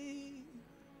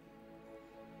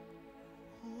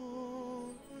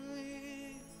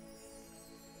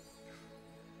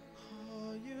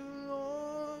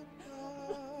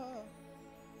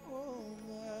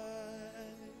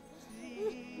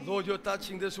 Lord, you're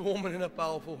touching this woman in a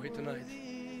powerful way tonight.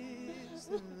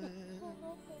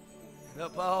 In a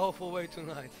powerful way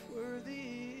tonight.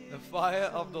 The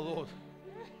fire of the Lord.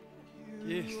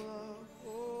 Yes.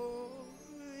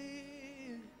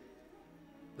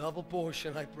 Double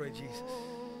portion, I pray, Jesus,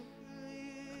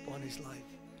 upon his life.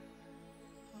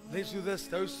 Let's do this.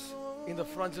 Those in the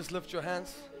front, just lift your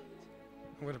hands.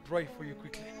 I'm going to pray for you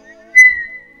quickly.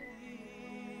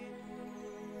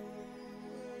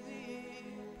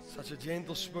 Such a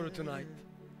gentle spirit tonight.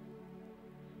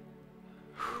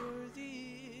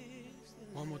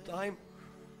 One more time.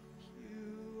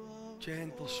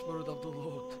 Gentle spirit of the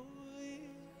Lord.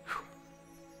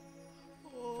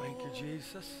 Thank you,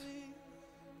 Jesus.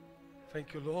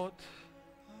 Thank you, Lord.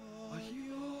 Are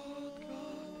you Lord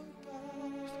God?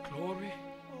 It's the glory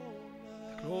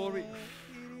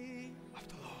of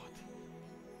the Lord.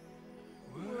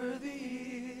 Worthy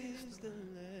is the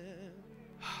Lamb.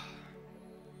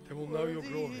 They will know your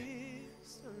glory.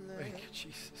 Thank you,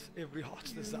 Jesus. Every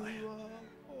heart's desire.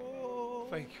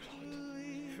 Thank you, Lord.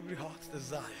 Every heart's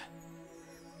desire.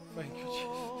 Thank you,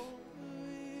 Jesus.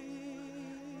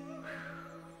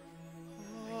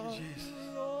 Thank you, Jesus.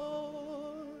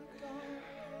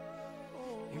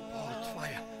 Impart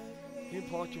fire.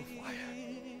 Impart your fire.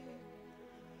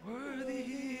 Worthy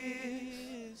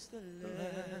is the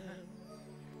Lamb.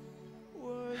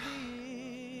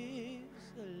 Worthy is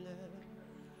the Lamb.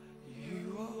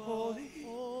 You are holy.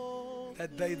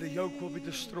 That day the yoke will be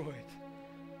destroyed.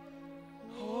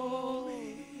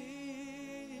 Holy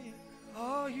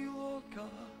are you, Lord God.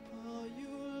 Are you,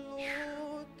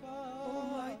 Lord God.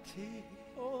 Almighty.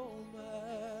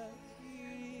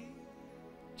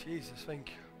 Jesus, thank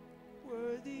you.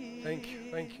 Thank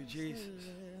you, Jesus.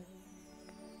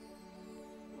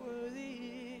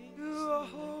 You are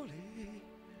holy.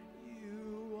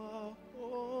 You are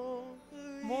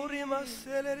holy. Morima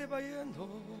selere bayendo.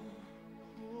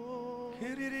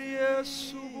 Kiriye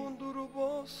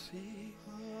subundurubosi.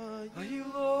 Are you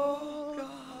Lord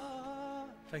God?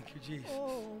 Thank you, Jesus.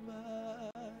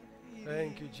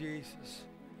 Thank you, Jesus.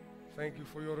 Thank you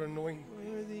for your anointing.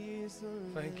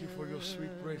 Thank you for your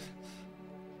sweet presence.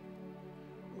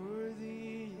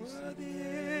 Worthy is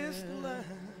the Lamb.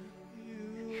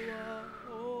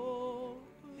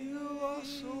 You are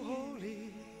so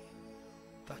holy.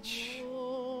 Touch.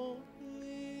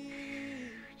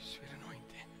 Sweet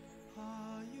anointing.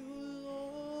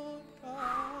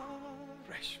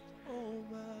 Fresh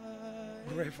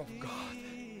breath of God.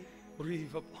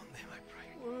 Breathe upon them, I pray.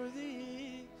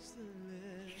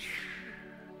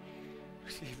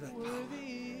 Receive that power.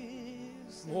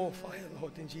 More fire,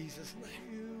 Lord, in Jesus' name.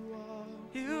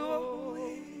 You are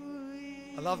holy.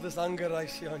 I love this hunger I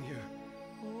see on you.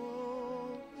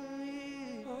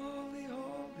 Holy, holy,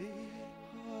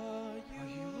 are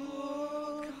you,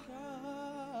 Lord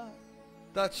God?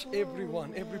 Touch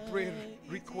everyone, every prayer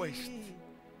request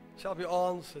shall be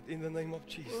answered in the name of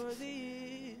Jesus.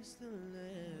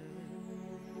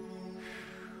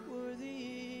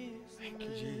 Thank you,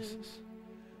 Jesus.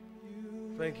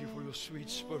 Thank you for your sweet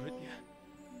spirit, yeah.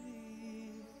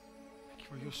 Thank you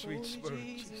for your sweet spirit,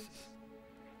 Jesus.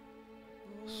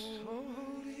 So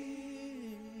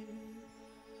holy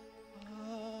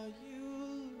are you.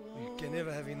 You can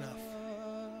never have enough.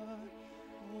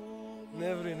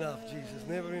 Never enough, Jesus.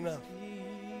 Never enough.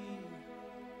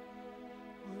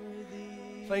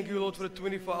 Thank you, Lord, for the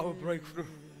 24-hour breakthrough.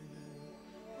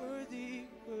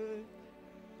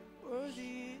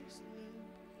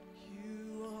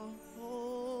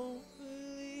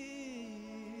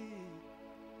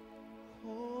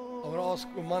 I want to ask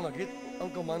Umana, get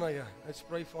Uncle Mana here. Let's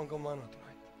pray for Uncle Mana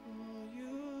tonight.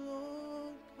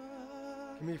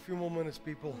 Give me a few more minutes,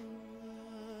 people.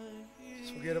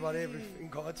 Just forget about everything.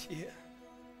 God's here.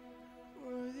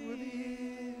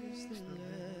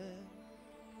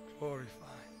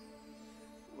 Glorify.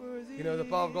 You know, the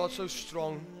power of God's so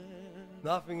strong.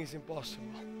 Nothing is impossible.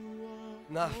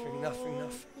 Nothing.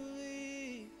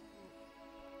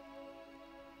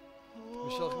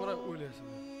 Michelle, what are you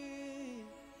listening?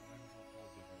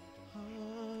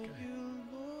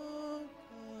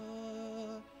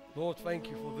 Lord, thank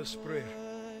you for this prayer.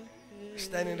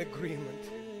 Stand in agreement.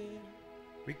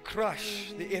 We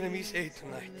crush the enemy's head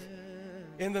tonight.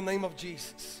 In the name of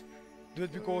Jesus. Do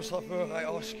it because of her, I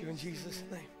ask you in Jesus'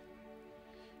 name.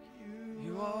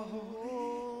 You are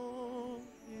holy.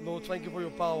 Lord, thank you for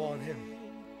your power on him.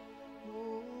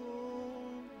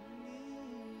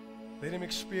 Let him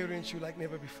experience you like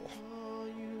never before.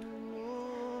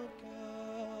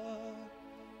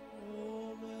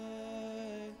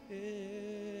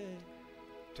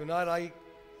 Tonight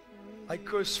I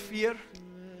curse fear,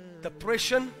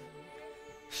 depression,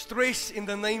 stress in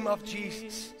the name of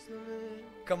Jesus.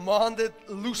 Command it,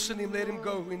 loosen him, let him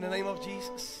go in the name of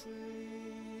Jesus.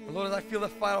 And Lord, as I feel the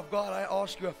fire of God, I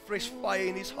ask you a fresh fire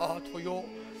in his heart for your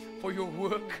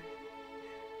work.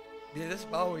 Yeah, let's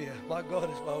bow here. My God,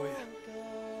 let's bow here.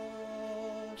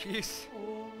 Jeez.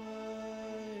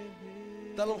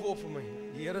 Tel hom op vir my.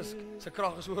 Die Here se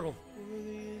krag is oor hom.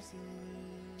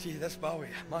 Gee, let's bow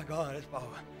here. My God, let's bow.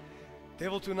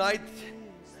 Devil, tonight,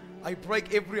 I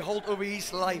break every hold over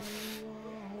his life.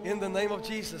 In the name of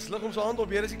Jesus. Lig hom se hand op,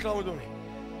 Here is nie klaar met hom nie.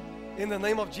 In the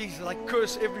name of Jesus, I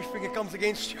curse everything that comes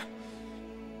against you.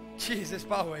 Jesus,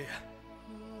 bow here.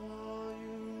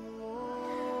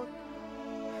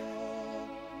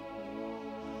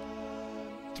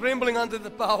 trembling under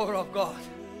the power of God.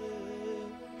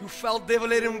 You felt devil,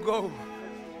 let him go.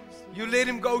 You let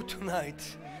him go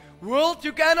tonight. World,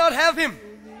 you cannot have him.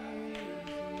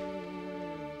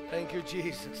 Thank you,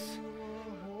 Jesus.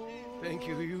 Thank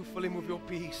you. You fill him with your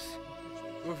peace,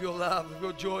 with your love, with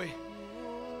your joy.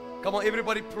 Come on,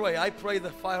 everybody pray. I pray the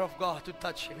fire of God to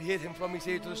touch him. Hit him from his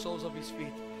head to the soles of his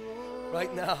feet.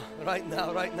 Right now, right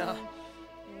now, right now.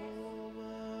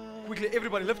 Quickly,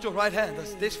 everybody, lift your right hand.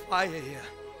 There's fire here.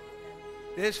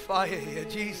 There's fire here.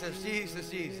 Jesus, Jesus,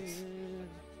 Jesus.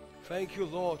 Thank you,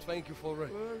 Lord. Thank you for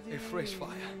a fresh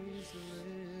fire.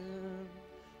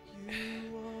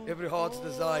 Every heart's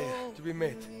desire to be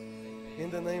met.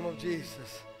 In the name of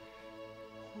Jesus.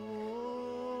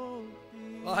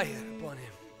 Fire upon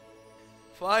him.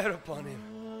 Fire upon him.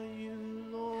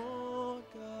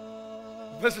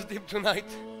 Visit him tonight.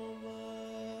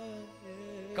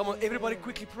 Come on, everybody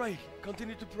quickly pray.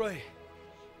 Continue to pray.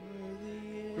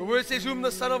 Your word says, whom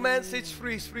the Son of Man sets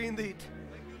free is free indeed.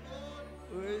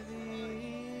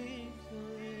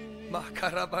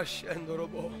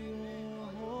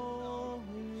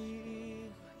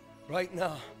 Right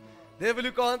now. Devil,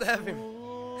 you can't have him.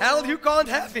 Hell, you can't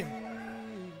have him.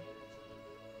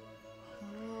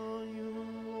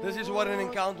 This is what an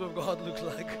encounter with God looks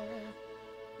like.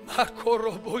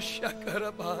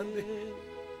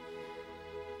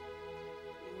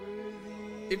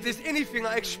 If there's anything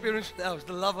I experience now, it's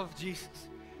the love of Jesus.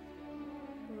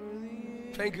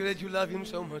 Thank you that you love him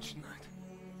so much tonight.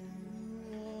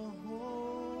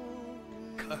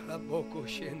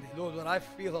 Lord, what I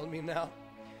feel on me now,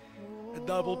 a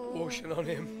double portion on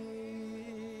him.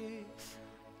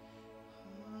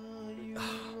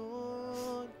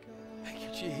 Thank you,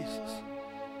 Jesus.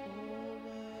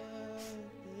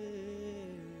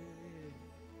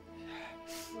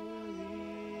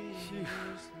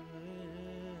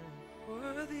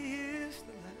 Worthy is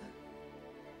the Lamb.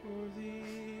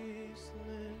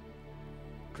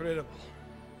 Incredible.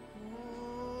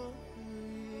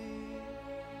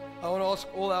 I want to ask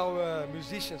all our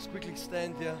musicians, quickly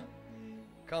stand here.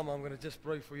 Come, I'm going to just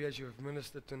pray for you as you have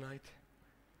ministered tonight.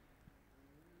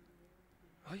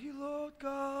 Are you Lord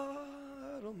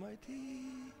God Almighty?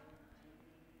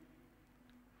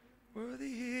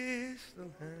 Worthy is the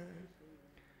Lamb.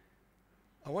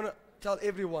 I want to tell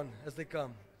everyone as they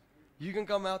come, you can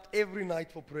come out every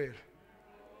night for prayer.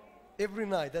 Every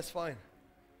night, that's fine.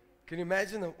 Can you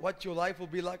imagine what your life will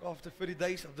be like after 30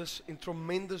 days of this in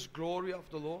tremendous glory of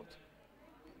the Lord?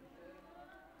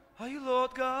 Are you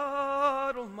Lord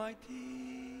God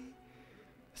Almighty?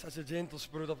 Such a gentle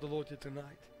spirit of the Lord here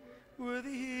tonight.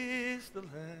 Worthy is the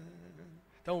Lamb.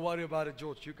 Don't worry about it,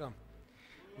 George, you come.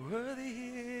 Worthy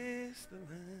is the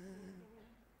Lamb.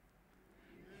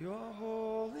 You are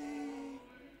holy.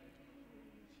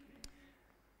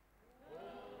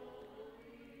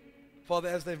 Father,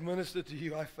 as they've ministered to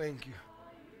you, I thank you.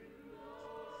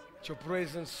 That your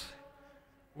presence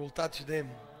will touch them.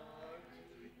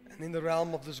 And in the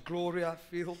realm of this glory, I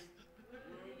feel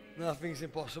nothing's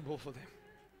impossible for them.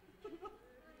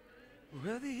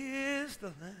 Worthy is the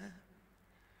Lamb.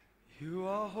 You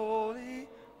are holy.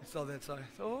 It's on that side.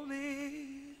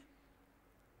 Holy.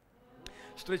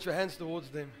 Stretch your hands towards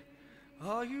them.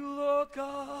 Are you Lord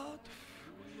God?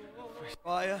 Fresh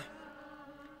fire.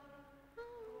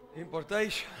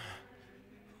 Importation.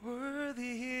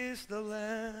 Worthy is the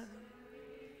Lamb.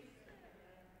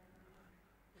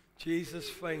 Jesus,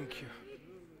 thank you.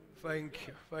 Thank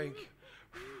you. Thank you.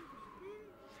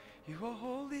 You are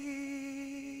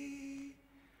holy.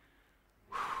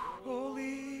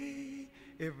 Holy.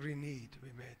 Every need we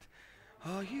met.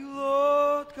 Are you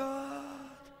Lord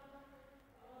God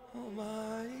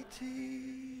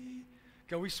Almighty?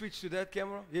 Can we switch to that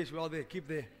camera? Yes, we are there. Keep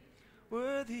there.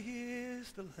 Worthy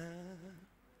is the Lamb.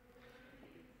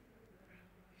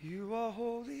 You are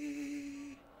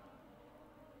holy.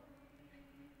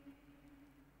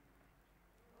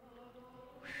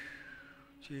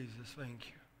 Jesus, thank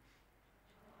you.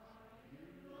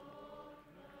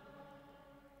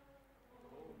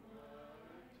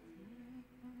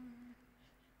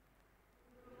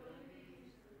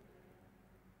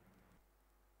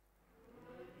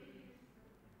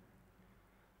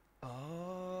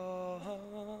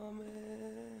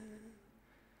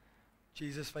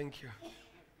 Jesus, thank you.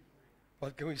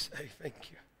 What can we say?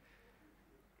 Thank you.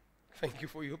 Thank you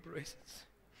for your presence.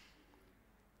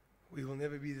 We will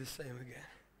never be the same again.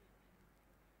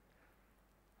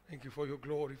 Thank you for your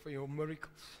glory, for your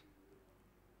miracles.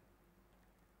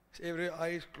 As every eye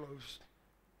is closed,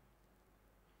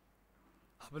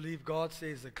 I believe God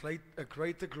says a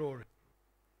greater glory.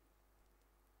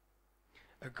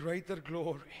 A greater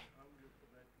glory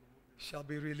shall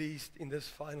be released in this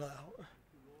final hour.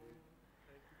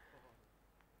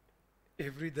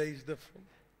 Every day is different.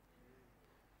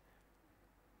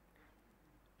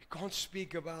 You can't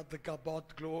speak about the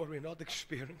Kabod glory and not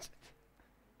experience it.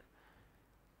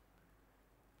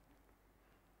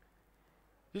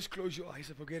 Just close your eyes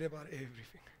and forget about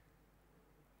everything.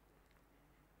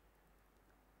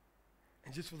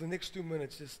 And just for the next 2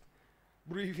 minutes, just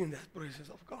breathe in that presence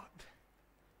of God.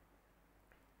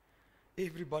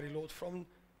 Everybody, Lord, from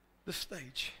the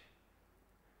stage,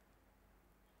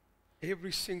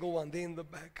 every single one there in the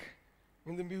back,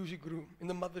 in the music room, in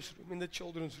the mother's room, in the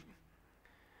children's room,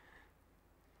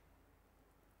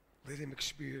 let them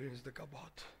experience the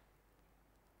Kabod.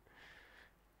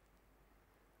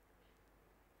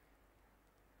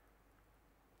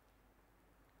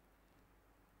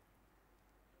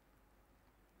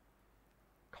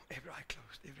 Come, every eye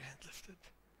closed, every hand lifted.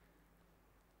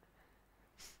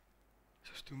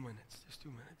 Just 2 minutes, just 2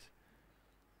 minutes.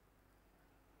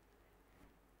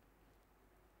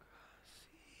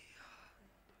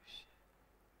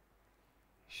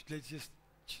 Let's just,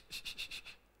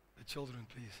 the children,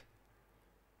 please.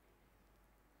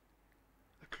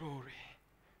 The glory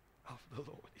of the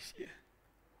Lord is here.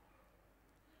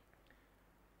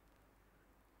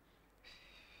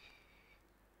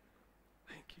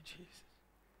 Thank you, Jesus.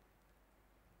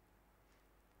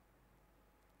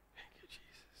 Thank you,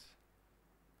 Jesus.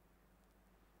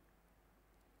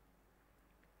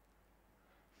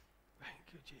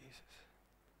 Thank you, Jesus.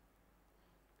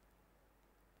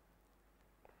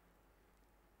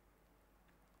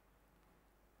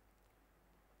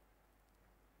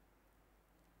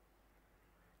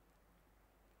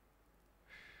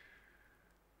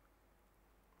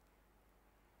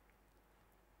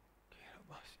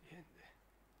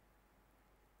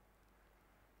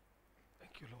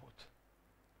 Thank you, Lord,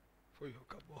 for your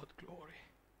Kabod glory.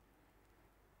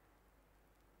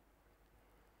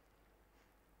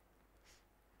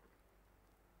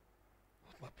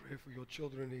 Lord, my prayer for your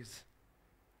children is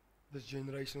this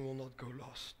generation will not go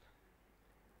lost.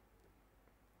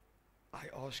 I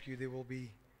ask you, there will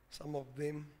be some of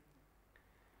them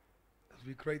that will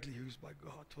be greatly used by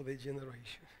God for their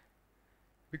generation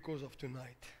because of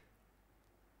tonight.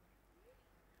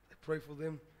 I pray for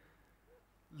them.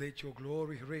 Let your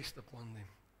glory rest upon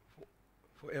them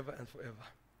forever and forever.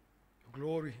 Your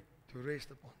glory to rest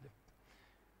upon them.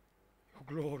 Your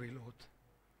glory, Lord.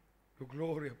 Your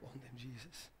glory upon them,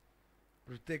 Jesus.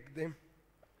 Protect them.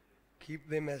 Keep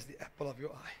them as the apple of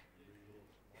your eye.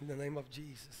 In the name of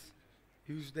Jesus.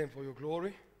 Use them for your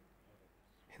glory.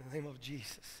 In the name of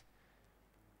Jesus.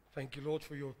 Thank you, Lord,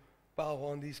 for your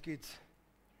power on these kids.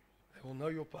 They will know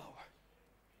your power.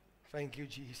 Thank you,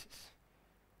 Jesus.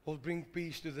 Lord, bring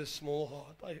peace to this small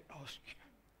heart, I ask you.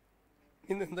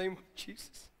 In the name of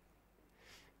Jesus.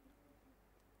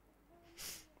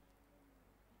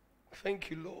 Thank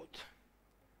you, Lord.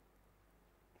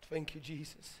 Thank you,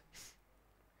 Jesus.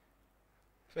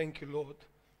 Thank you, Lord.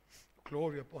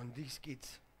 Glory upon these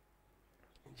kids.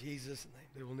 In Jesus' name,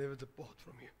 they will never depart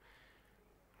from you.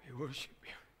 We worship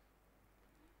you.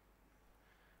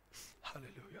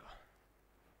 Hallelujah.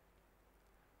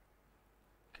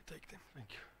 Okay, take them.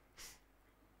 Thank you.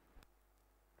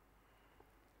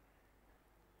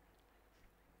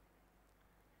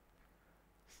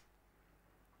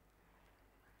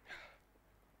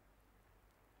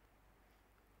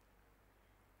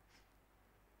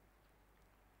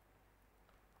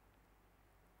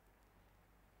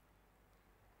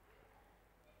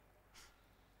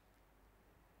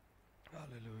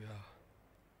 Hallelujah.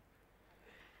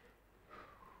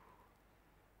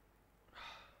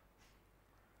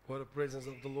 What a presence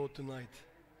of the Lord tonight.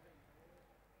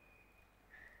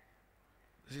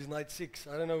 This is night 6.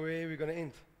 I don't know where we're going to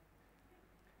end.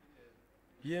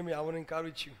 Hear me, I want to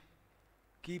encourage you.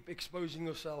 Keep exposing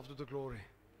yourself to the glory.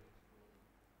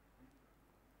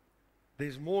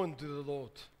 There's more into the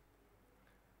Lord.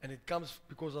 And it comes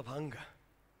because of hunger.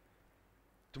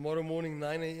 Tomorrow morning,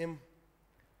 9 a.m.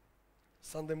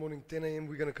 Sunday morning, 10 a.m.,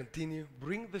 we're going to continue.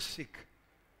 Bring the sick.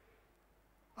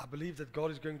 I believe that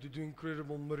God is going to do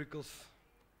incredible miracles.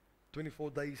 24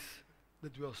 days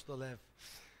that we'll still have.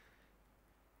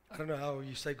 I don't know how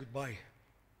you say goodbye.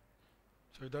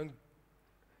 So don't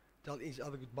tell each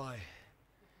other goodbye.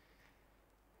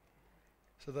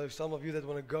 So there's some of you that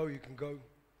want to go, you can go.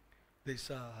 There's,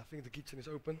 I think the kitchen is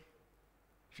open.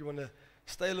 If you want to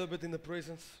stay a little bit in the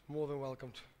presence, more than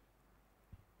welcome to.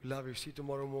 We love you. See you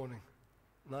tomorrow morning,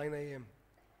 9 a.m.